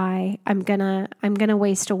going to die. I'm going to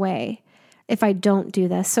waste away if I don't do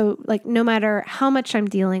this. So like, no matter how much I'm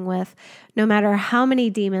dealing with, no matter how many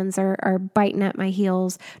demons are biting at my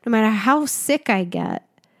heels, no matter how sick I get,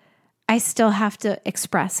 I still have to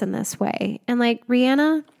express in this way. And like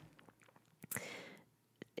Rihanna,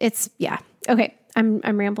 okay. I'm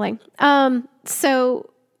rambling. So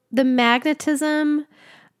the magnetism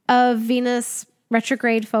of Venus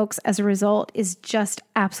retrograde, folks, as a result, is just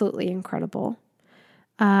absolutely incredible.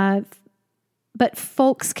 But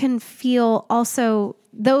folks can feel also,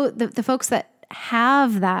 though the folks that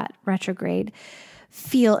have that retrograde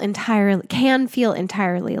can feel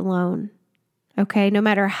entirely alone. Okay, no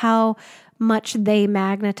matter how much they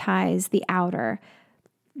magnetize the outer,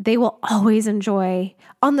 they will always enjoy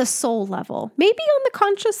on the soul level, maybe on the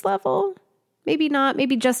conscious level, maybe not,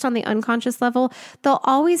 maybe just on the unconscious level. They'll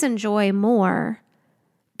always enjoy more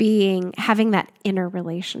having that inner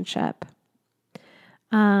relationship.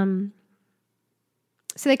 So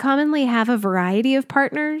they commonly have a variety of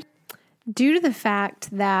partners due to the fact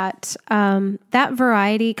that that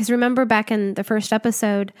variety, because remember back in the first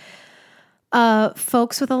episode,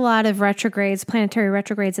 folks with a lot of retrogrades, planetary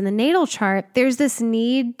retrogrades in the natal chart, there's this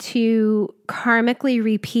need to karmically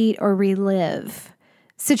repeat or relive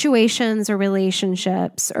situations or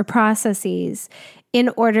relationships or processes in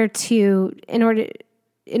order to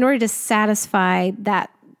satisfy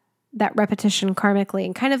that repetition karmically,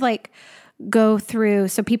 and kind of like go through.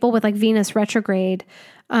 So people with like Venus retrograde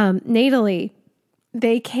natally,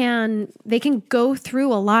 they can go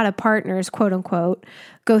through a lot of partners, quote unquote,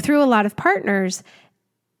 go through a lot of partners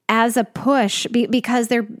as a push because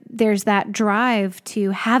there's that drive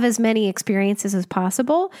to have as many experiences as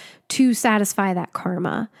possible to satisfy that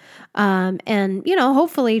karma. And,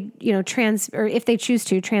 hopefully, or if they choose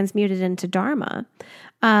to, transmute it into dharma.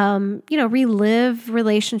 Relive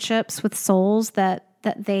relationships with souls that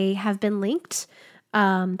they have been linked,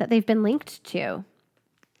 that they've been linked to.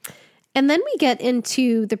 And then we get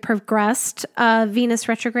into the progressed Venus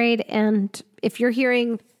retrograde. And if you're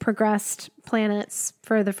hearing progressed planets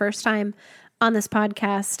for the first time on this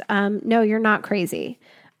podcast, no, you're not crazy.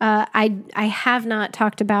 I have not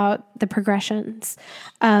talked about the progressions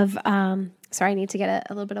of, sorry, I need to get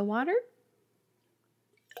a little bit of water.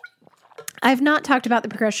 I've not talked about the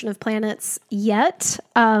progression of planets yet,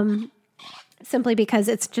 simply because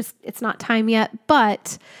it's not time yet.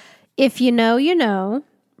 But if you know,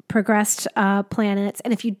 progressed planets.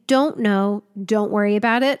 And if you don't know, don't worry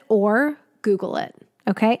about it or Google it.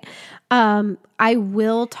 Okay. I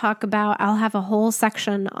will I'll have a whole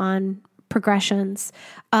section on progressions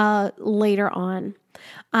later on.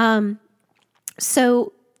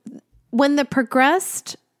 So when the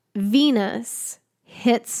progressed Venus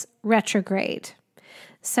hits retrograde,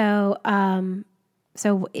 so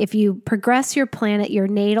if you progress your planet, your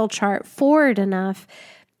natal chart forward enough,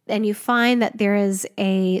 and you find that there is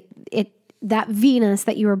that Venus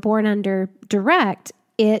that you were born under direct,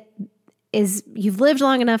 you've lived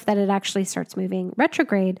long enough that it actually starts moving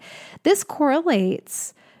retrograde. This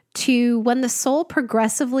correlates to when the soul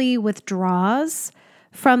progressively withdraws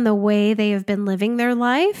from the way they have been living their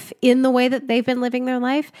life, in the way that they've been living their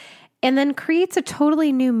life, and then creates a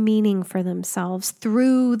totally new meaning for themselves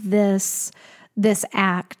through this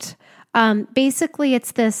act. Basically,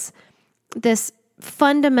 it's this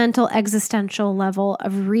fundamental existential level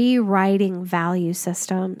of rewriting value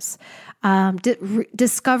systems,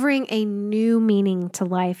 discovering a new meaning to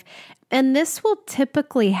life. And this will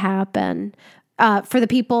typically happen for the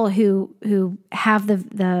people who have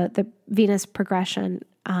the Venus progression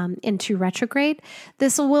into retrograde.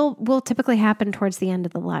 This will typically happen towards the end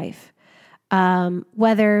of the life,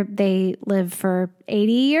 whether they live for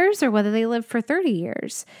 80 years or whether they live for 30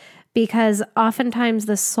 years, because oftentimes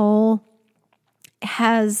the soul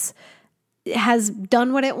has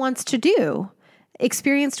done what it wants to do,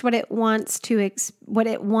 experienced what it wanted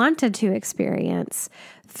to experience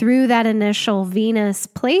through that initial Venus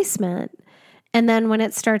placement. And then when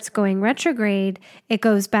it starts going retrograde, it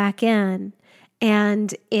goes back in,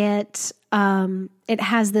 and it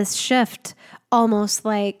has this shift, almost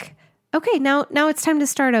like, okay, now it's time to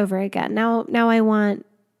start over again. Now I want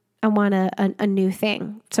a new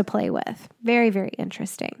thing to play with. Very, very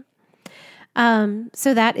interesting.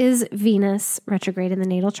 So that is Venus retrograde in the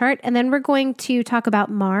natal chart. And then we're going to talk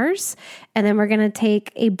about Mars, and then we're going to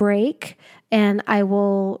take a break, and I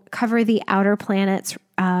will cover the outer planets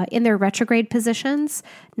in their retrograde positions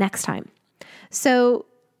next time. So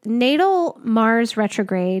natal Mars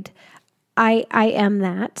retrograde, I am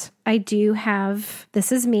that. I do have,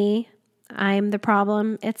 this is me. I'm the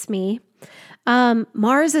problem. It's me.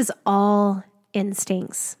 Mars is all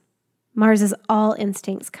instincts. Mars is all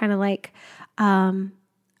instincts, kind of like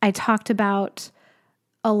I talked about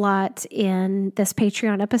a lot in this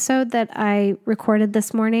Patreon episode that I recorded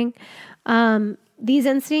this morning. These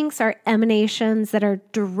instincts are emanations that are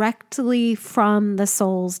directly from the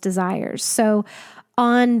soul's desires. So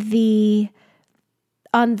on the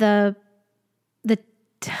I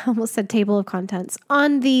almost said table of contents,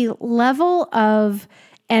 on the level of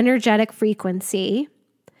energetic frequency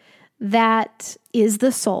that is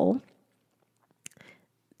the soul,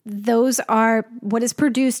 those are what is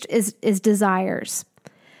produced is desires.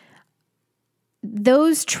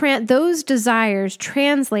 Those desires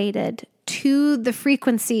translated to the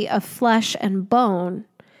frequency of flesh and bone,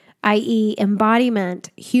 i.e.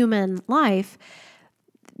 embodiment, human life,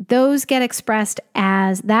 those get expressed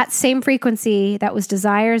as that same frequency that was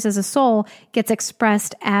desires as a soul gets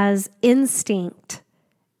expressed as instinct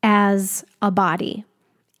as a body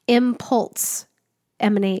impulse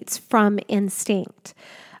emanates from instinct.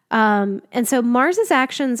 And so Mars's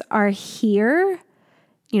actions are here.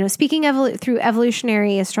 Speaking through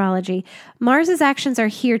evolutionary astrology, Mars's actions are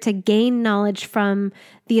here to gain knowledge from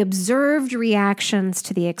the observed reactions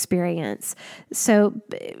to the experience. So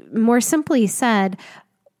more simply said,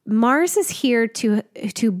 Mars is here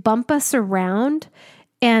to bump us around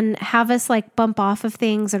and have us like bump off of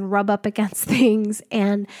things and rub up against things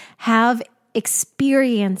and have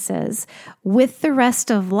experiences with the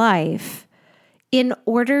rest of life in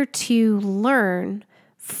order to learn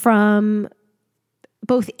from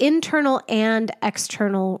both internal and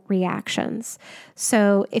external reactions.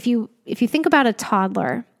 So if you think about a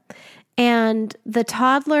toddler, and the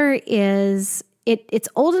toddler it's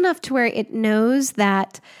old enough to where it knows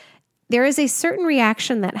that there is a certain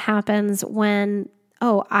reaction that happens when,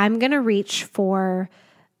 I'm going to reach for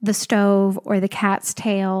the stove or the cat's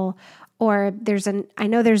tail, or I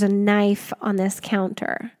know there's a knife on this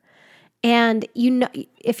counter. And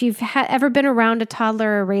if you've ever been around a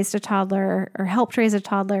toddler or raised a toddler or helped raise a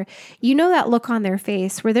toddler, that look on their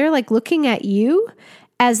face where they're like looking at you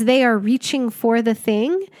as they are reaching for the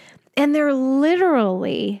thing, and they're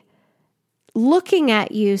literally looking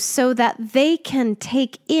at you so that they can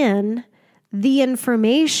take in the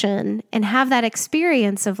information and have that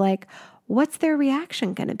experience of like, what's their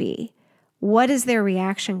reaction going to be? What is their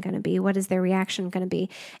reaction going to be? What is their reaction going to be?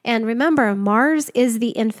 And remember, Mars is the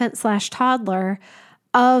infant/toddler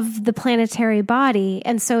of the planetary body.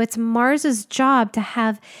 And so it's Mars's job to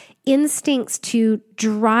have instincts to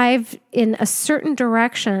drive in a certain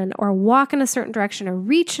direction or walk in a certain direction or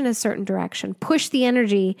reach in a certain direction, push the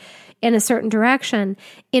energy in a certain direction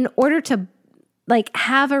in order to like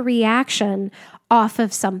have a reaction off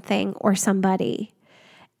of something or somebody.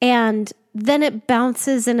 And then it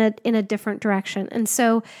bounces in a different direction. And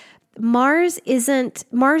so Mars is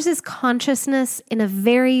consciousness in a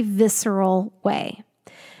very visceral way.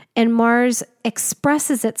 And Mars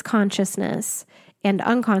expresses its consciousness and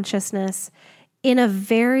unconsciousness in a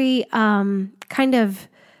very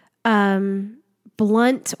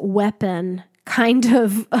blunt weapon,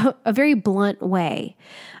 a very blunt way.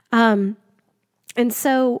 And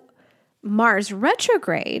so Mars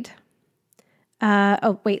retrograde.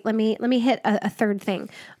 Let me hit a third thing.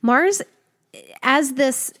 Mars, as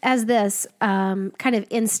this kind of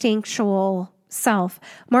instinctual self,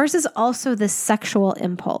 Mars is also the sexual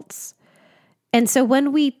impulse. And so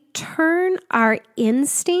when we turn our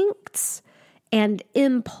instincts and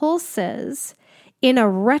impulses in a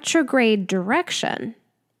retrograde direction,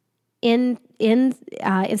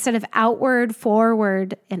 instead of outward,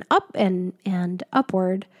 forward, and upward,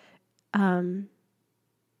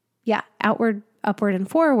 outward, upward, and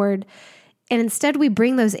forward. And instead we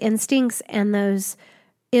bring those instincts and those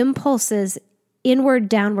impulses inward,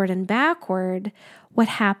 downward, and backward. What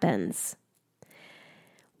happens?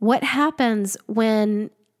 What happens when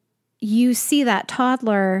you see that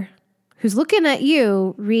toddler who's looking at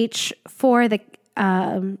you reach for the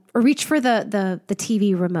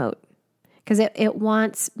TV remote? Because it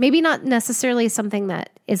wants, maybe not necessarily something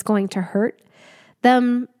that is going to hurt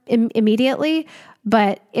them immediately,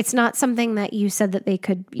 but it's not something that you said that they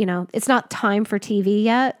could, it's not time for TV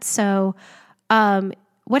yet. So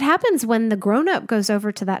what happens when the grown-up goes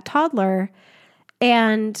over to that toddler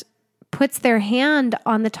and puts their hand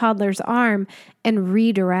on the toddler's arm and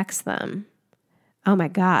redirects them? Oh my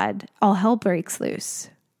God, all hell breaks loose.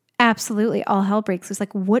 Absolutely, all hell breaks loose.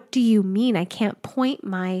 Like, what do you mean I can't point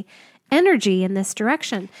my energy in this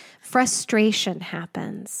direction? Frustration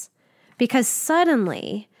happens because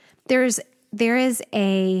suddenly there is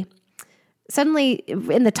suddenly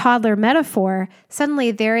in the toddler metaphor,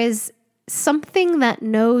 suddenly there is something that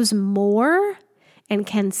knows more and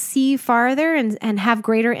can see farther and have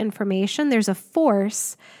greater information. There's a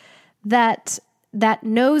force that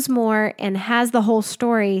knows more and has the whole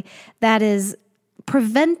story that is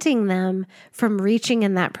preventing them from reaching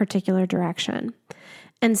in that particular direction.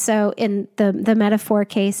 And so in the metaphor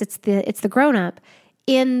case, it's the grown-up.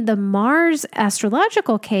 In the Mars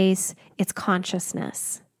astrological case, it's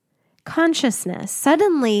consciousness. Consciousness.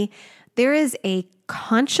 Suddenly, there is a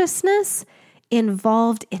consciousness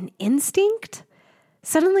involved in instinct.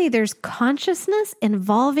 Suddenly, there's consciousness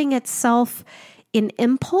involving itself in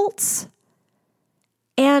impulse.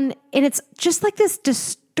 And it's just like this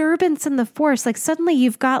disturbance in the force. Like suddenly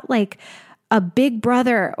you've got like a big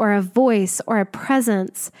brother or a voice or a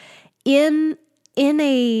presence in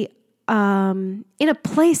a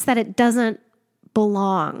place that it doesn't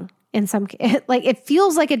belong. In some, like it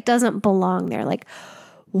feels like it doesn't belong there. Like,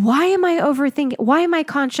 why am I overthinking? Why am I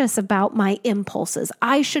conscious about my impulses?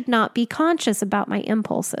 I should not be conscious about my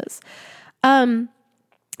impulses.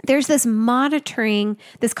 There's this monitoring,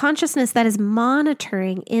 this consciousness that is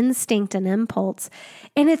monitoring instinct and impulse,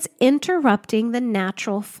 and it's interrupting the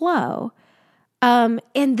natural flow. And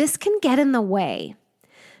this can get in the way.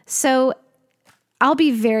 So I'll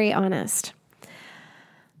be very honest.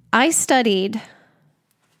 I studied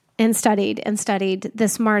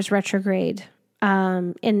this Mars retrograde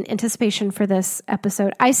in anticipation for this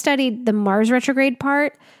episode. I studied the Mars retrograde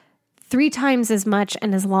part 3 times as much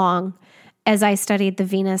and as long as I studied the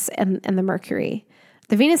Venus and the Mercury.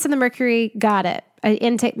 The Venus and the Mercury, got it.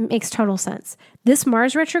 Intake makes total sense. This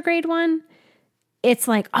Mars retrograde one, it's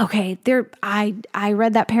like, okay, I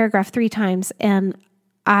read that paragraph 3 times and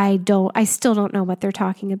I still don't know what they're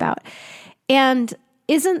talking about. And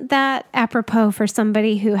isn't that apropos for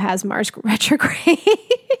somebody who has Mars retrograde?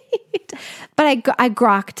 But I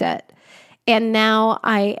grokked it. And now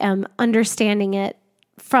I am understanding it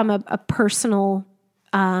from a personal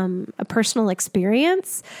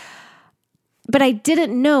experience. But I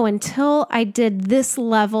didn't know until I did this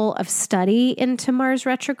level of study into Mars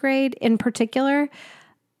retrograde in particular.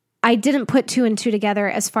 I didn't put 2 and 2 together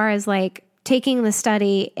as far as like taking the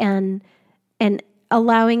study and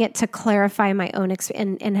allowing it to clarify my own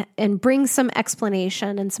and bring some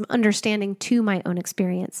explanation and some understanding to my own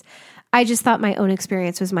experience. I just thought my own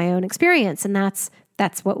experience was my own experience, and that's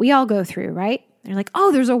what we all go through, right? They're like,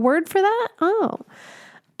 oh, there's a word for that? Oh.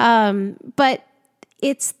 But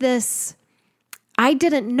it's this, I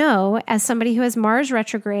didn't know, as somebody who has Mars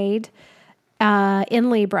retrograde in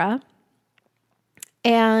Libra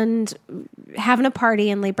and having a party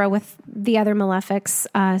in Libra with the other malefics,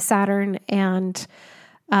 Saturn and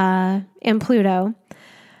Pluto.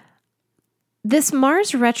 This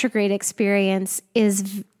Mars retrograde experience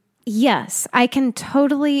is, yes, I can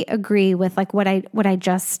totally agree with like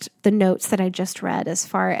the notes that I just read, as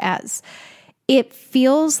far as it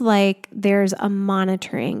feels like there's a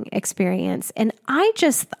monitoring experience. And I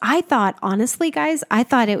thought, honestly, guys, I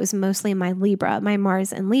thought it was mostly my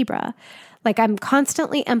Mars and Libra. Like I'm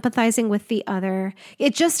constantly empathizing with the other.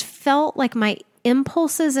 It just felt like my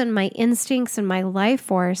impulses and my instincts and my life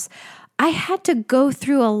force, I had to go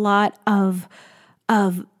through a lot of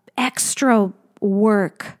extra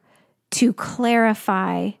work to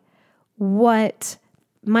clarify what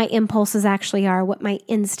my impulses actually are, what my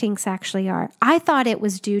instincts actually are. I thought it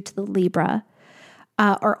was due to the Libra,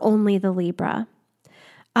 or only the Libra,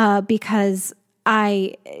 because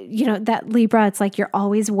that Libra, it's like you're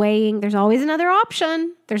always weighing, there's always another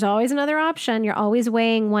option. You're always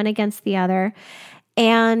weighing one against the other.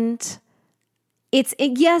 And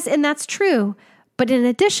yes, and that's true. But in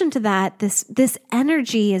addition to that, this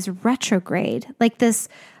energy is retrograde, like this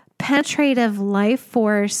penetrative life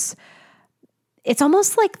force. It's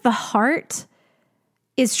almost like the heart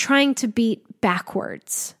is trying to beat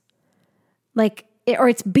backwards, or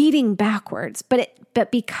it's beating backwards,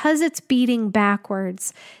 but because it's beating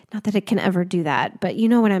backwards, not that it can ever do that, but you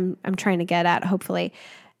know what I'm trying to get at, hopefully.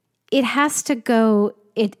 It has to go,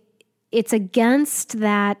 it's against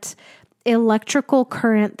that electrical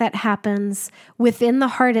current that happens within the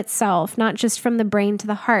heart itself, not just from the brain to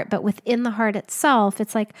the heart, but within the heart itself.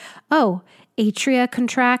 It's like, oh, atria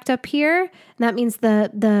contract up here, and that means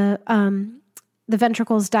the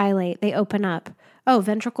ventricles dilate, they open up. Oh,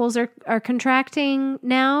 ventricles are contracting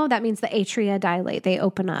now. That means the atria dilate, they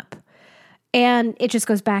open up. And it just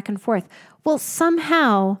goes back and forth. Well,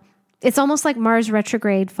 somehow, it's almost like Mars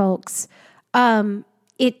retrograde, folks.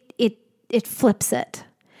 It flips it.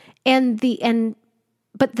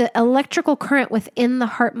 But the electrical current within the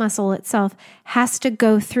heart muscle itself has to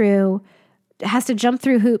jump through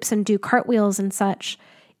hoops and do cartwheels and such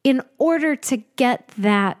in order to get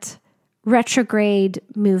that retrograde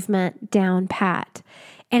movement down pat.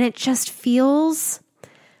 And it just feels,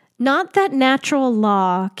 not that natural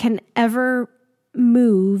law can ever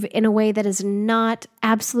move in a way that is not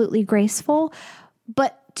absolutely graceful,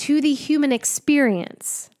 but to the human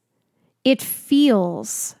experience, it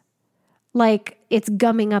feels like it's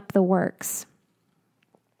gumming up the works.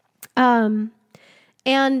 And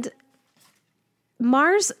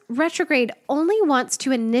Mars retrograde only wants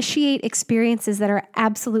to initiate experiences that are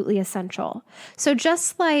absolutely essential. So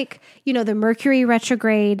just like, the Mercury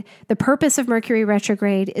retrograde, the purpose of Mercury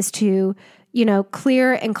retrograde is to,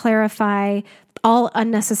 clear and clarify all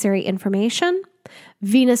unnecessary information.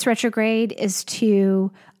 Venus retrograde is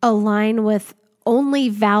to align with only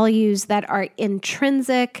values that are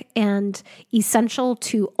intrinsic and essential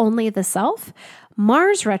to only the self.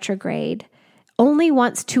 Mars retrograde only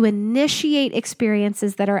wants to initiate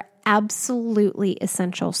experiences that are absolutely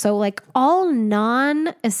essential. So like all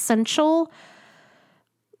non-essential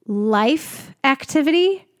life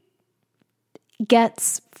activity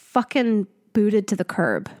gets fucking booted to the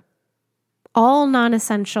curb. All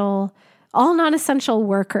non-essential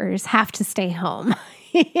workers have to stay home,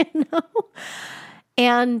 you know?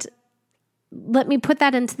 And let me put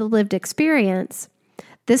that into the lived experience.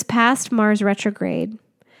 This past Mars retrograde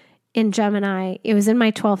in Gemini, it was in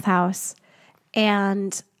my 12th house,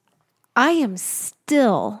 and I am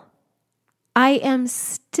still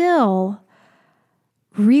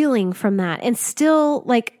reeling from that, and still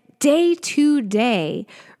like day to day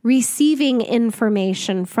receiving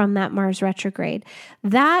information from that Mars retrograde.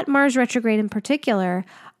 That Mars retrograde in particular,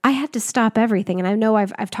 I had to stop everything. And I know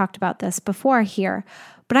I've talked about this before here,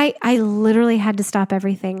 but I literally had to stop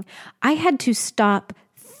everything. I had to stop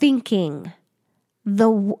thinking.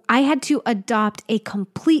 I had to adopt a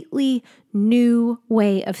completely new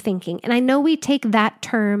way of thinking. And I know we take that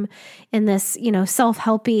term in this,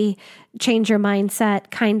 self-helpy, change your mindset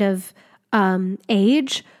kind of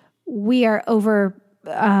age. We are over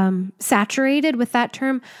saturated with that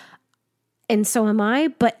term. And so am I,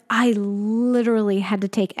 but I literally had to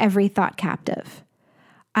take every thought captive.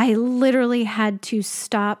 I literally had to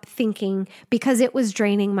stop thinking because it was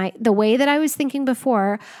draining the way that I was thinking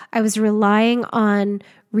before. I was relying on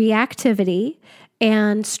reactivity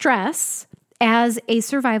and stress as a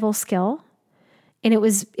survival skill. And it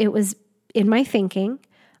was in my thinking.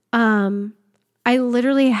 I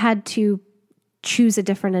literally had to choose a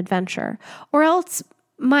different adventure, or else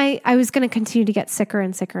I was going to continue to get sicker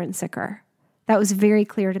and sicker and sicker. That was very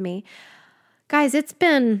clear to me. Guys, it's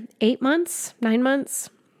been 8 months, 9 months.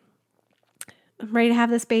 I'm ready to have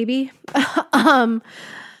this baby.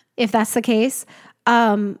 If that's the case,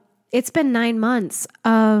 it's been 9 months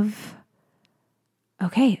of,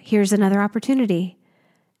 okay, here's another opportunity.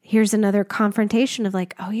 Here's another confrontation of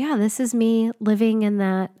like, oh yeah, this is me living in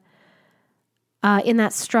that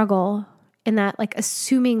struggle, in that like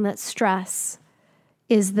assuming that stress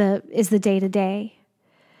is the day to day,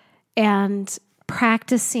 and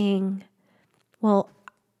practicing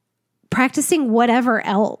whatever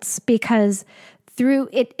else, because through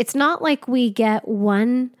it, it's not like we get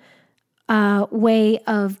one way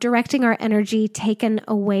of directing our energy taken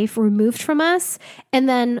away, removed from us, and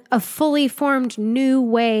then a fully formed new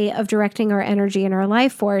way of directing our energy and our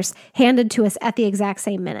life force handed to us at the exact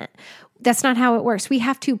same minute. That's not how it works. We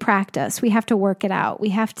have to practice. We have to work it out. We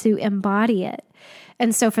have to embody it.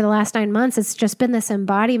 And so for the last 9 months, it's just been this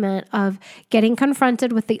embodiment of getting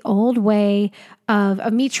confronted with the old way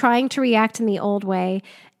of me trying to react in the old way,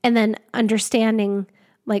 and then understanding,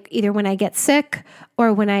 like, either when I get sick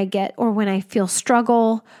or when I feel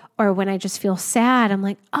struggle or when I just feel sad, I'm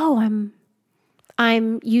like, oh,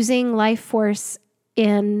 I'm using life force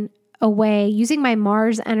in a way, using my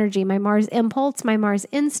Mars energy, my Mars impulse, my Mars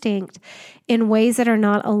instinct in ways that are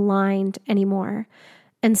not aligned anymore.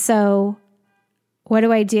 And so what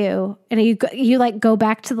do I do? And you like go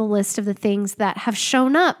back to the list of the things that have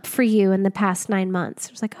shown up for you in the past 9 months.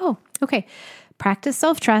 It was like, oh, okay. Practice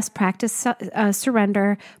self-trust, practice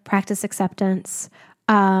surrender, practice acceptance,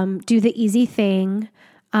 do the easy thing,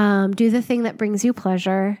 do the thing that brings you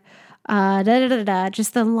pleasure,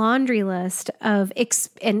 just the laundry list of,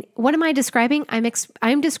 and what am I describing?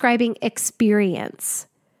 I'm describing experience.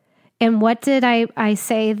 And what did I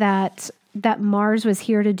say that Mars was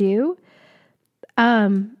here to do?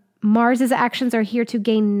 Mars's actions are here to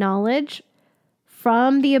gain knowledge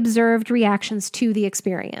from the observed reactions to the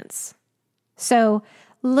experience. So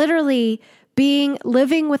literally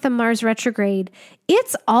living with a Mars retrograde,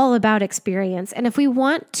 it's all about experience. And if we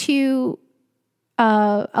want to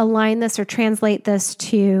align this or translate this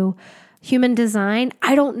to human design,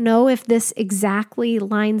 I don't know if this exactly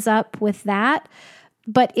lines up with that,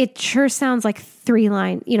 but it sure sounds like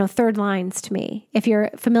third lines to me. If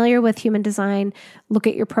you're familiar with human design, look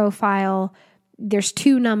at your profile. There's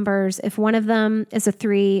 2 numbers. If one of them is a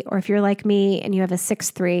 3, or if you're like me and you have a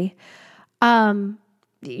 6-3,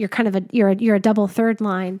 you're kind of you're a double third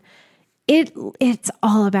line. It's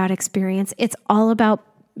all about experience. It's all about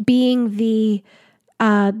being the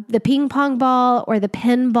ping pong ball or the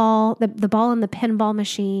pinball, the ball in the pinball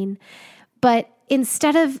machine. But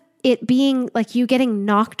instead of it being like you getting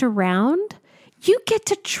knocked around, you get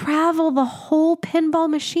to travel the whole pinball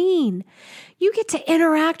machine. You get to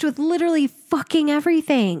interact with literally fucking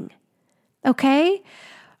everything. Okay?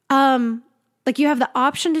 Like you have the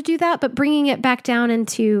option to do that, but bringing it back down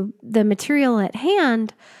into the material at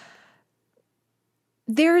hand,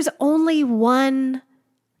 there's only one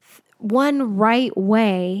right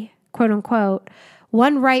way, quote unquote,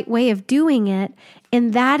 one right way of doing it,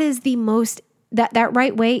 and that is the most, that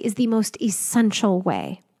right way is the most essential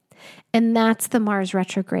way. And that's the Mars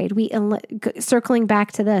retrograde. Circling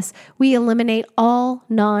back to this, we eliminate all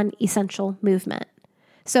non-essential movement.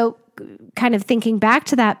 So kind of thinking back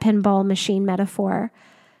to that pinball machine metaphor,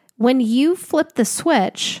 when you flip the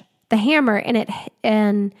switch, the hammer,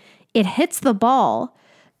 and it hits the ball,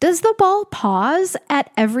 does the ball pause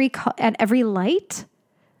at every light?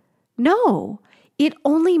 No, it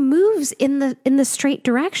only moves in the straight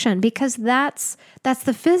direction because that's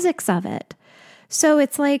the physics of it. So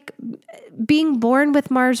it's like being born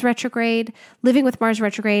with Mars retrograde, living with Mars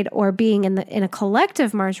retrograde, or being in a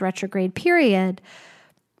collective Mars retrograde period.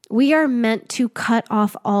 We are meant to cut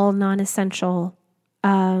off all non-essential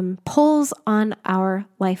pulls on our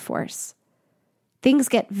life force. Things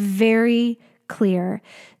get very clear.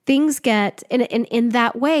 Things get, in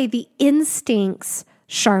that way, the instincts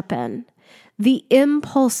sharpen. The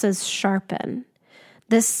impulses sharpen.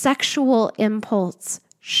 The sexual impulse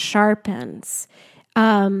sharpens.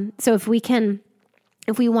 So if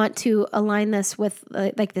we want to align this with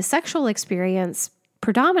like the sexual experience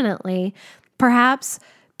predominantly, perhaps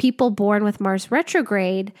people born with Mars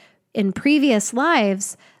retrograde in previous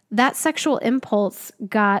lives, that sexual impulse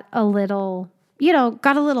got a little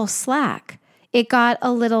slack. It got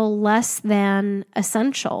a little less than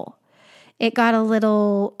essential. It got a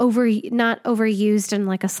little not overused in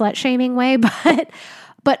like a slut shaming way,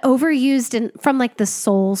 but overused from like the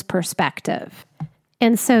soul's perspective.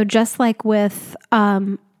 And so just like with,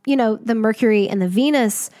 the Mercury and the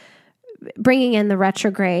Venus bringing in the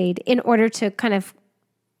retrograde in order to kind of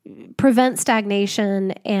prevent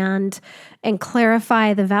stagnation and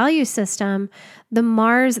clarify the value system,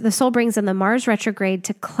 the soul brings in the Mars retrograde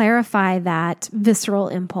to clarify that visceral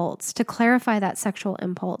impulse, to clarify that sexual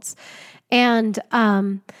impulse. And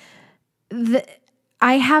I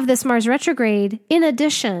have this Mars retrograde in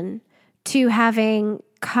addition to having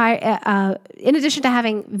Venus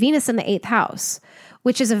in the 8th house,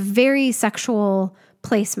 which is a very sexual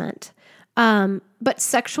placement. But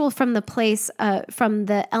sexual from the place, from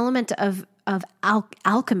the element of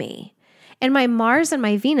alchemy. And my Mars and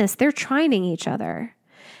my Venus, they're trining each other.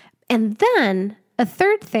 And then a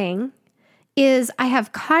third thing is I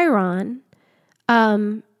have Chiron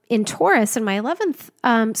in Taurus in my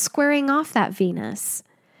 11th, squaring off that Venus.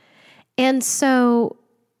 And so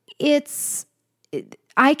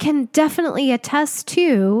I can definitely attest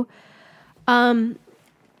to, now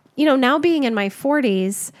being in my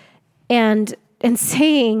 40s and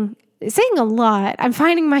saying a lot. I'm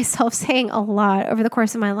finding myself saying a lot over the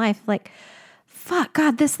course of my life. Like, fuck,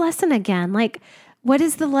 God, this lesson again. Like, what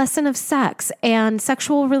is the lesson of sex and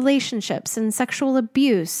sexual relationships and sexual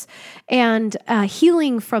abuse and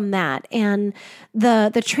healing from that and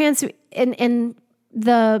the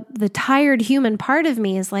tired human part of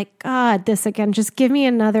me is like, God, this again, just give me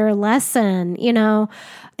another lesson.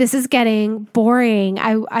 This is getting boring.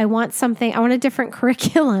 I want something, I want a different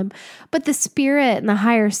curriculum. But the spirit and the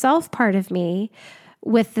higher self part of me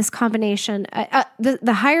with this combination,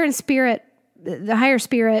 the higher spirit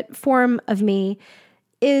form of me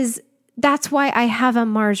that's why I have a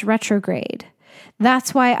Mars retrograde.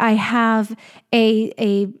 That's why I have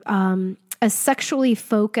a sexually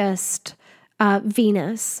focused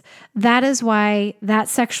Venus. That is why that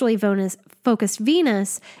sexually focused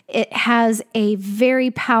Venus, it has a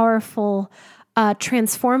very powerful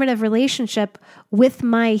transformative relationship with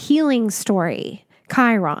my healing story,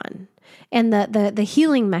 Chiron, and the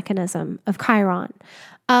healing mechanism of Chiron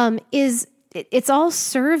it's all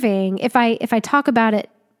serving. If I talk about it,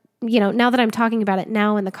 now that I'm talking about it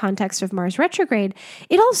now in the context of Mars retrograde,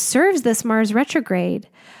 it all serves this Mars retrograde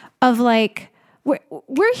of like,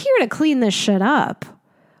 we're here to clean this shit up.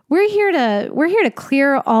 We're here to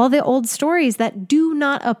clear all the old stories that do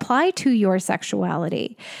not apply to your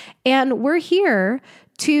sexuality. And we're here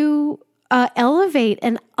to elevate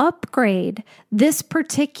and upgrade this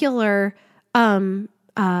particular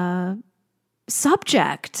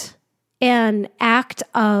subject and act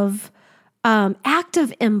of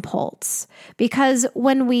impulse. Because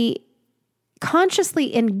when we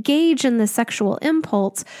consciously engage in the sexual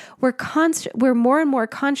impulse, we're more and more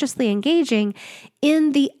consciously engaging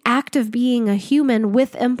in the act of being a human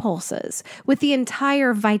with impulses, with the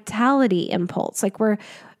entire vitality impulse. Like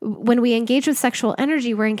when we engage with sexual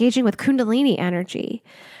energy, we're engaging with Kundalini energy.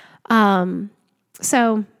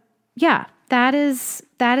 So yeah, that is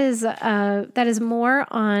more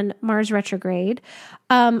on Mars retrograde.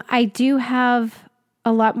 I do have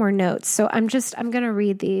a lot more notes, so I'm going to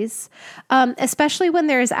read these. Especially when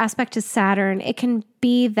there is aspect to Saturn, it can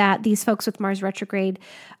be that these folks with Mars retrograde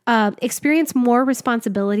experience more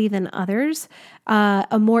responsibility than others,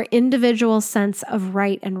 a more individual sense of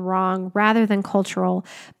right and wrong rather than cultural,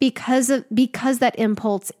 because that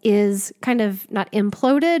impulse is kind of not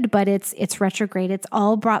imploded, but it's retrograde. It's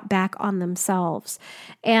all brought back on themselves.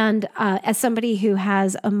 And as somebody who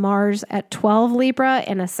has a Mars at 12 Libra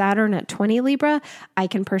and a Saturn at 20 Libra, I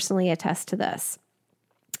can personally attest to this.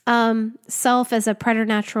 Self as a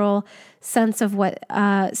preternatural sense of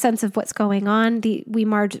what's going on. We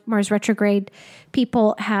Mars retrograde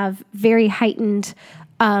people have very heightened,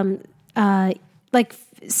 like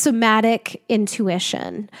somatic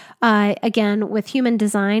intuition. Again, with human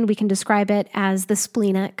design, we can describe it as the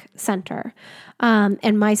splenic center.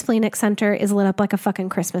 And my splenic center is lit up like a fucking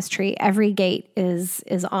Christmas tree. Every gate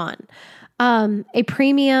is on. A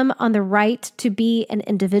premium on the right to be an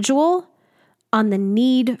individual, on the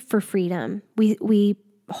need for freedom. We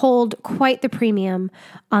hold quite the premium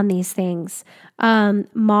on these things.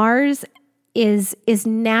 Mars is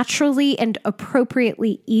naturally and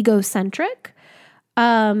appropriately egocentric,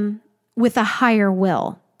 with a higher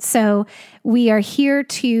will. So we are here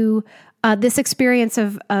to, this experience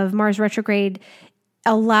of Mars retrograde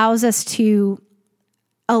allows us to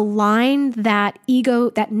align that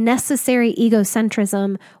necessary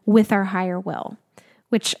egocentrism with our higher will,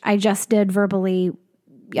 which I just did verbally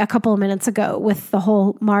a couple of minutes ago with the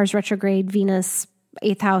whole Mars retrograde, Venus,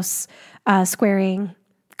 8th house, squaring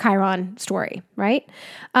Chiron story, right?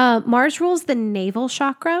 Mars rules the navel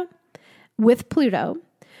chakra with Pluto,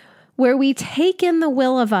 where we take in the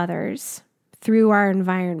will of others through our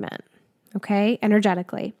environment, okay,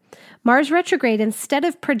 energetically. Mars retrograde, instead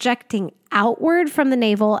of projecting outward from the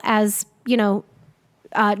navel as,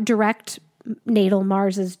 direct natal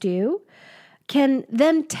Marses do, can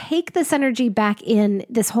then take this energy back in,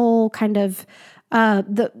 this whole kind of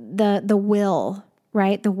the will,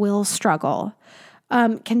 right? The will struggle,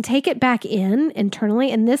 can take it back in internally,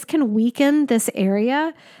 and this can weaken this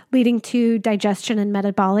area, leading to digestion and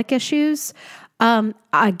metabolic issues.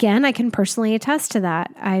 Again, I can personally attest to that.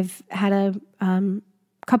 I've had a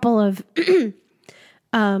couple of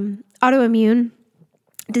autoimmune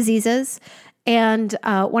diseases, and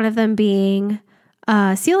one of them being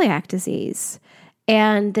celiac disease.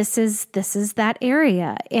 And this is that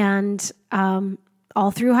area. And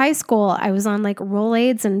all through high school, I was on like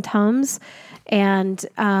Rolaids and Tums and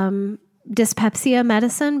dyspepsia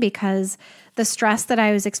medicine because the stress that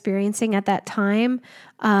I was experiencing at that time,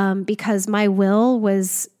 because my will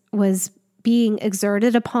was being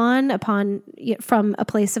exerted upon from a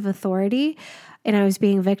place of authority, and I was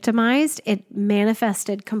being victimized, it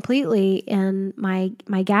manifested completely in my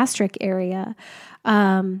gastric area.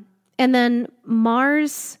 And then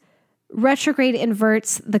Mars retrograde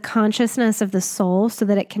inverts the consciousness of the soul so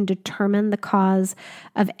that it can determine the cause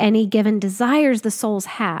of any given desires the soul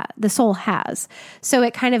has. So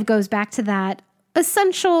it kind of goes back to that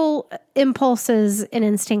essential impulses and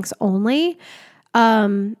instincts only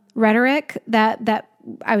rhetoric that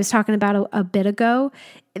I was talking about a bit ago.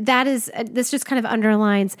 This just kind of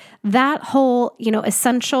underlines that whole,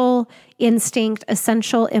 essential instinct,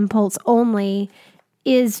 essential impulse only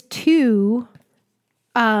is to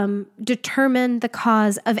determine the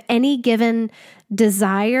cause of any given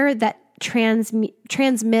desire that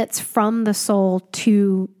transmits from the soul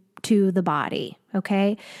to the body.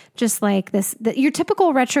 Okay. Just like your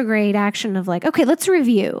typical retrograde action of like, okay, let's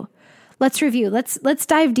review. Let's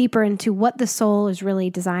dive deeper into what the soul is really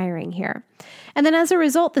desiring here. And then as a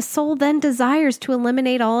result, the soul then desires to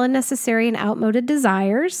eliminate all unnecessary and outmoded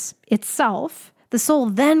desires itself. The soul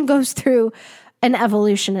then goes through an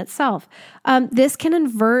evolution itself. This can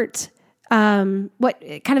invert, what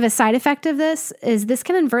kind of a side effect of this is this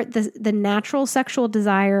can invert the natural sexual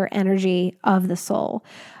desire energy of the soul.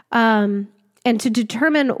 And to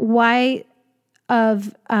determine why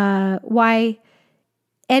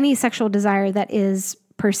any sexual desire that is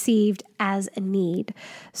perceived as a need.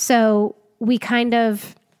 So we kind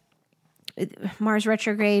of, Mars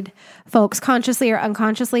retrograde folks, consciously or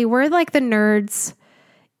unconsciously, we're like the nerds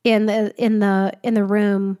in the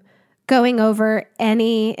room going over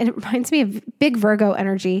any, and it reminds me of big Virgo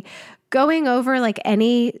energy, going over like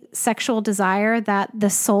any sexual desire that the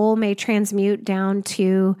soul may transmute down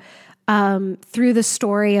to through the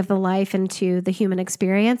story of the life into the human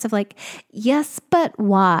experience of like, yes, but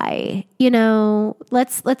why?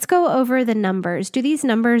 Let's go over the numbers. Do these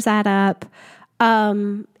numbers add up?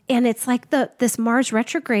 And it's like this Mars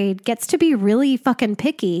retrograde gets to be really fucking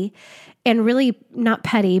picky and really not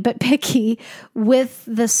petty, but picky with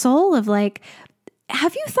the soul of like,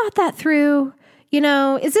 have you thought that through?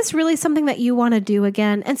 is this really something that you want to do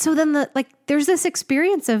again? And so then there's this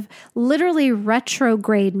experience of literally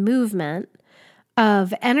retrograde movement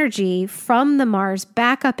of energy from the Mars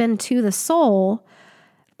back up into the soul.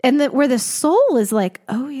 And where the soul is like,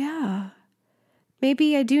 oh yeah,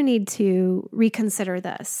 maybe I do need to reconsider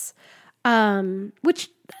this, which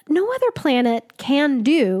no other planet can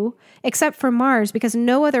do except for Mars, because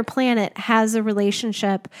no other planet has a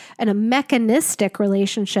relationship and a mechanistic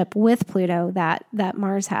relationship with Pluto that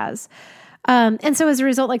Mars has. And so as a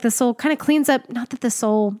result, like the soul kind of cleans up, not that the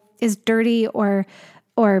soul is dirty or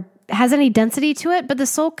has any density to it, but the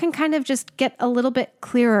soul can kind of just get a little bit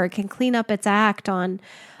clearer, can clean up its act on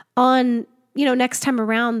next time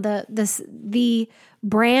around, the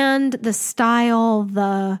brand, the style,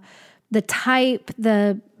 the type,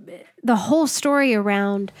 the whole story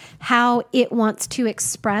around how it wants to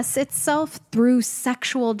express itself through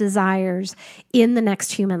sexual desires in the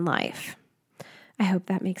next human life. I hope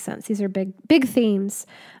that makes sense. These are big themes.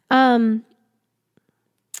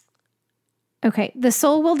 Okay, the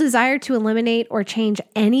soul will desire to eliminate or change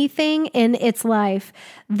anything in its life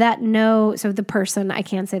so the person, I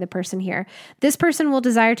can't say the person here. This person will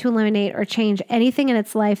desire to eliminate or change anything in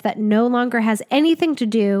its life that no longer has anything to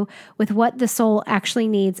do with what the soul actually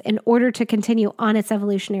needs in order to continue on its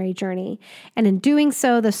evolutionary journey. And in doing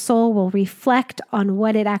so, the soul will reflect on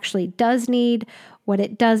what it actually does need, what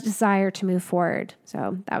it does desire to move forward.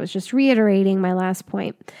 So that was just reiterating my last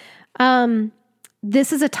point.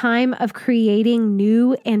 This is a time of creating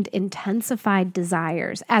new and intensified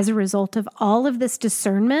desires as a result of all of this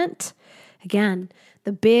discernment. Again,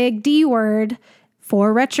 the big D word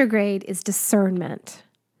for retrograde is discernment,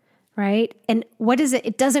 right? And what is it?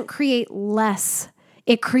 It doesn't create less.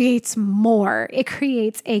 It creates more. It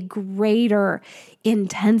creates a greater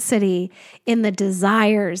intensity in the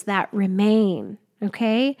desires that remain,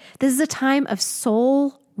 okay? This is a time of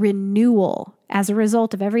soul renewal as a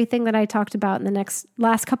result of everything that I talked about in the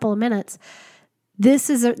last couple of minutes.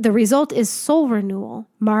 The result is soul renewal,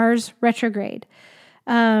 Mars retrograde.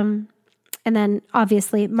 And then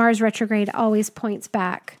obviously Mars retrograde always points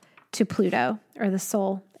back to Pluto or the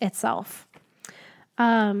soul itself.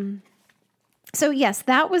 So yes,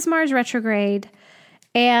 that was Mars retrograde.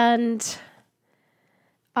 And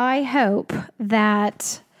I hope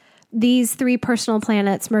that these three personal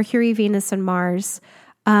planets, Mercury, Venus, and Mars,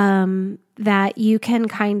 that you can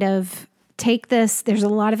kind of take this, there's a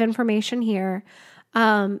lot of information here,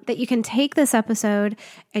 that you can take this episode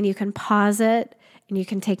and you can pause it and you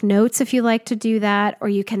can take notes if you like to do that, or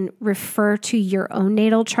you can refer to your own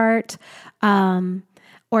natal chart.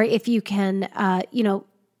 Or if you can,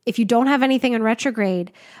 if you don't have anything in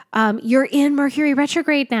retrograde, you're in Mercury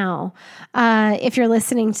retrograde now, if you're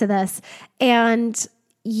listening to this, and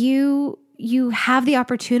you have the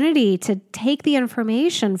opportunity to take the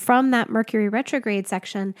information from that Mercury retrograde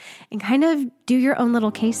section and kind of do your own little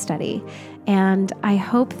case study. And I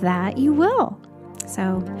hope that you will.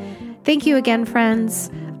 So thank you again, friends,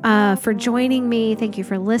 for joining me. Thank you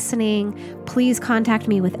for listening. Please contact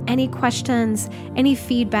me with any questions, any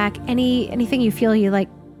feedback, anything you feel you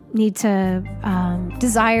need to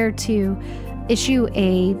desire to issue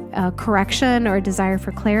a correction or a desire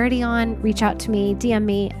for clarity on. Reach out to me, DM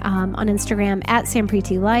me on Instagram at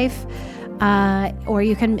SamPreetiLife. Or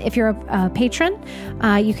you can, if you're a patron,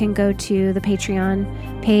 you can go to the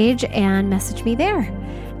Patreon page and message me there.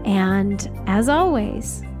 And as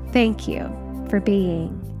always, thank you for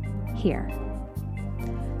being here.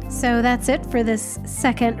 So that's it for this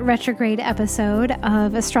second retrograde episode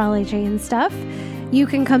of Astrology and Stuff. You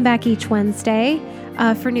can come back each Wednesday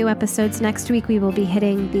for new episodes. Next week, we will be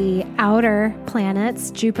hitting the outer planets,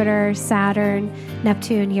 Jupiter, Saturn,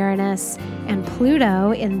 Neptune, Uranus, and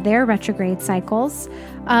Pluto in their retrograde cycles.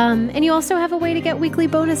 And you also have a way to get weekly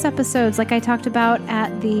bonus episodes, like I talked about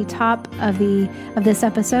at the top of this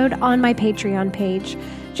episode on my Patreon page.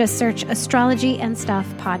 Just search Astrology and Stuff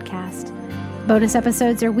podcast. Bonus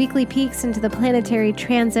episodes are weekly peeks into the planetary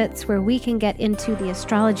transits where we can get into the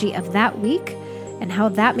astrology of that week and how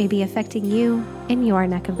that may be affecting you in your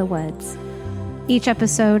neck of the woods. Each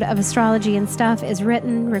episode of Astrology and Stuff is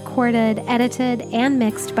written, recorded, edited, and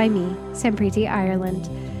mixed by me, Sampreeti Ireland.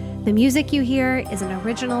 The music you hear is an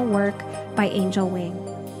original work by Angel Wing.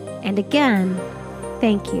 And again,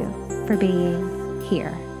 thank you for being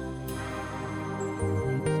here.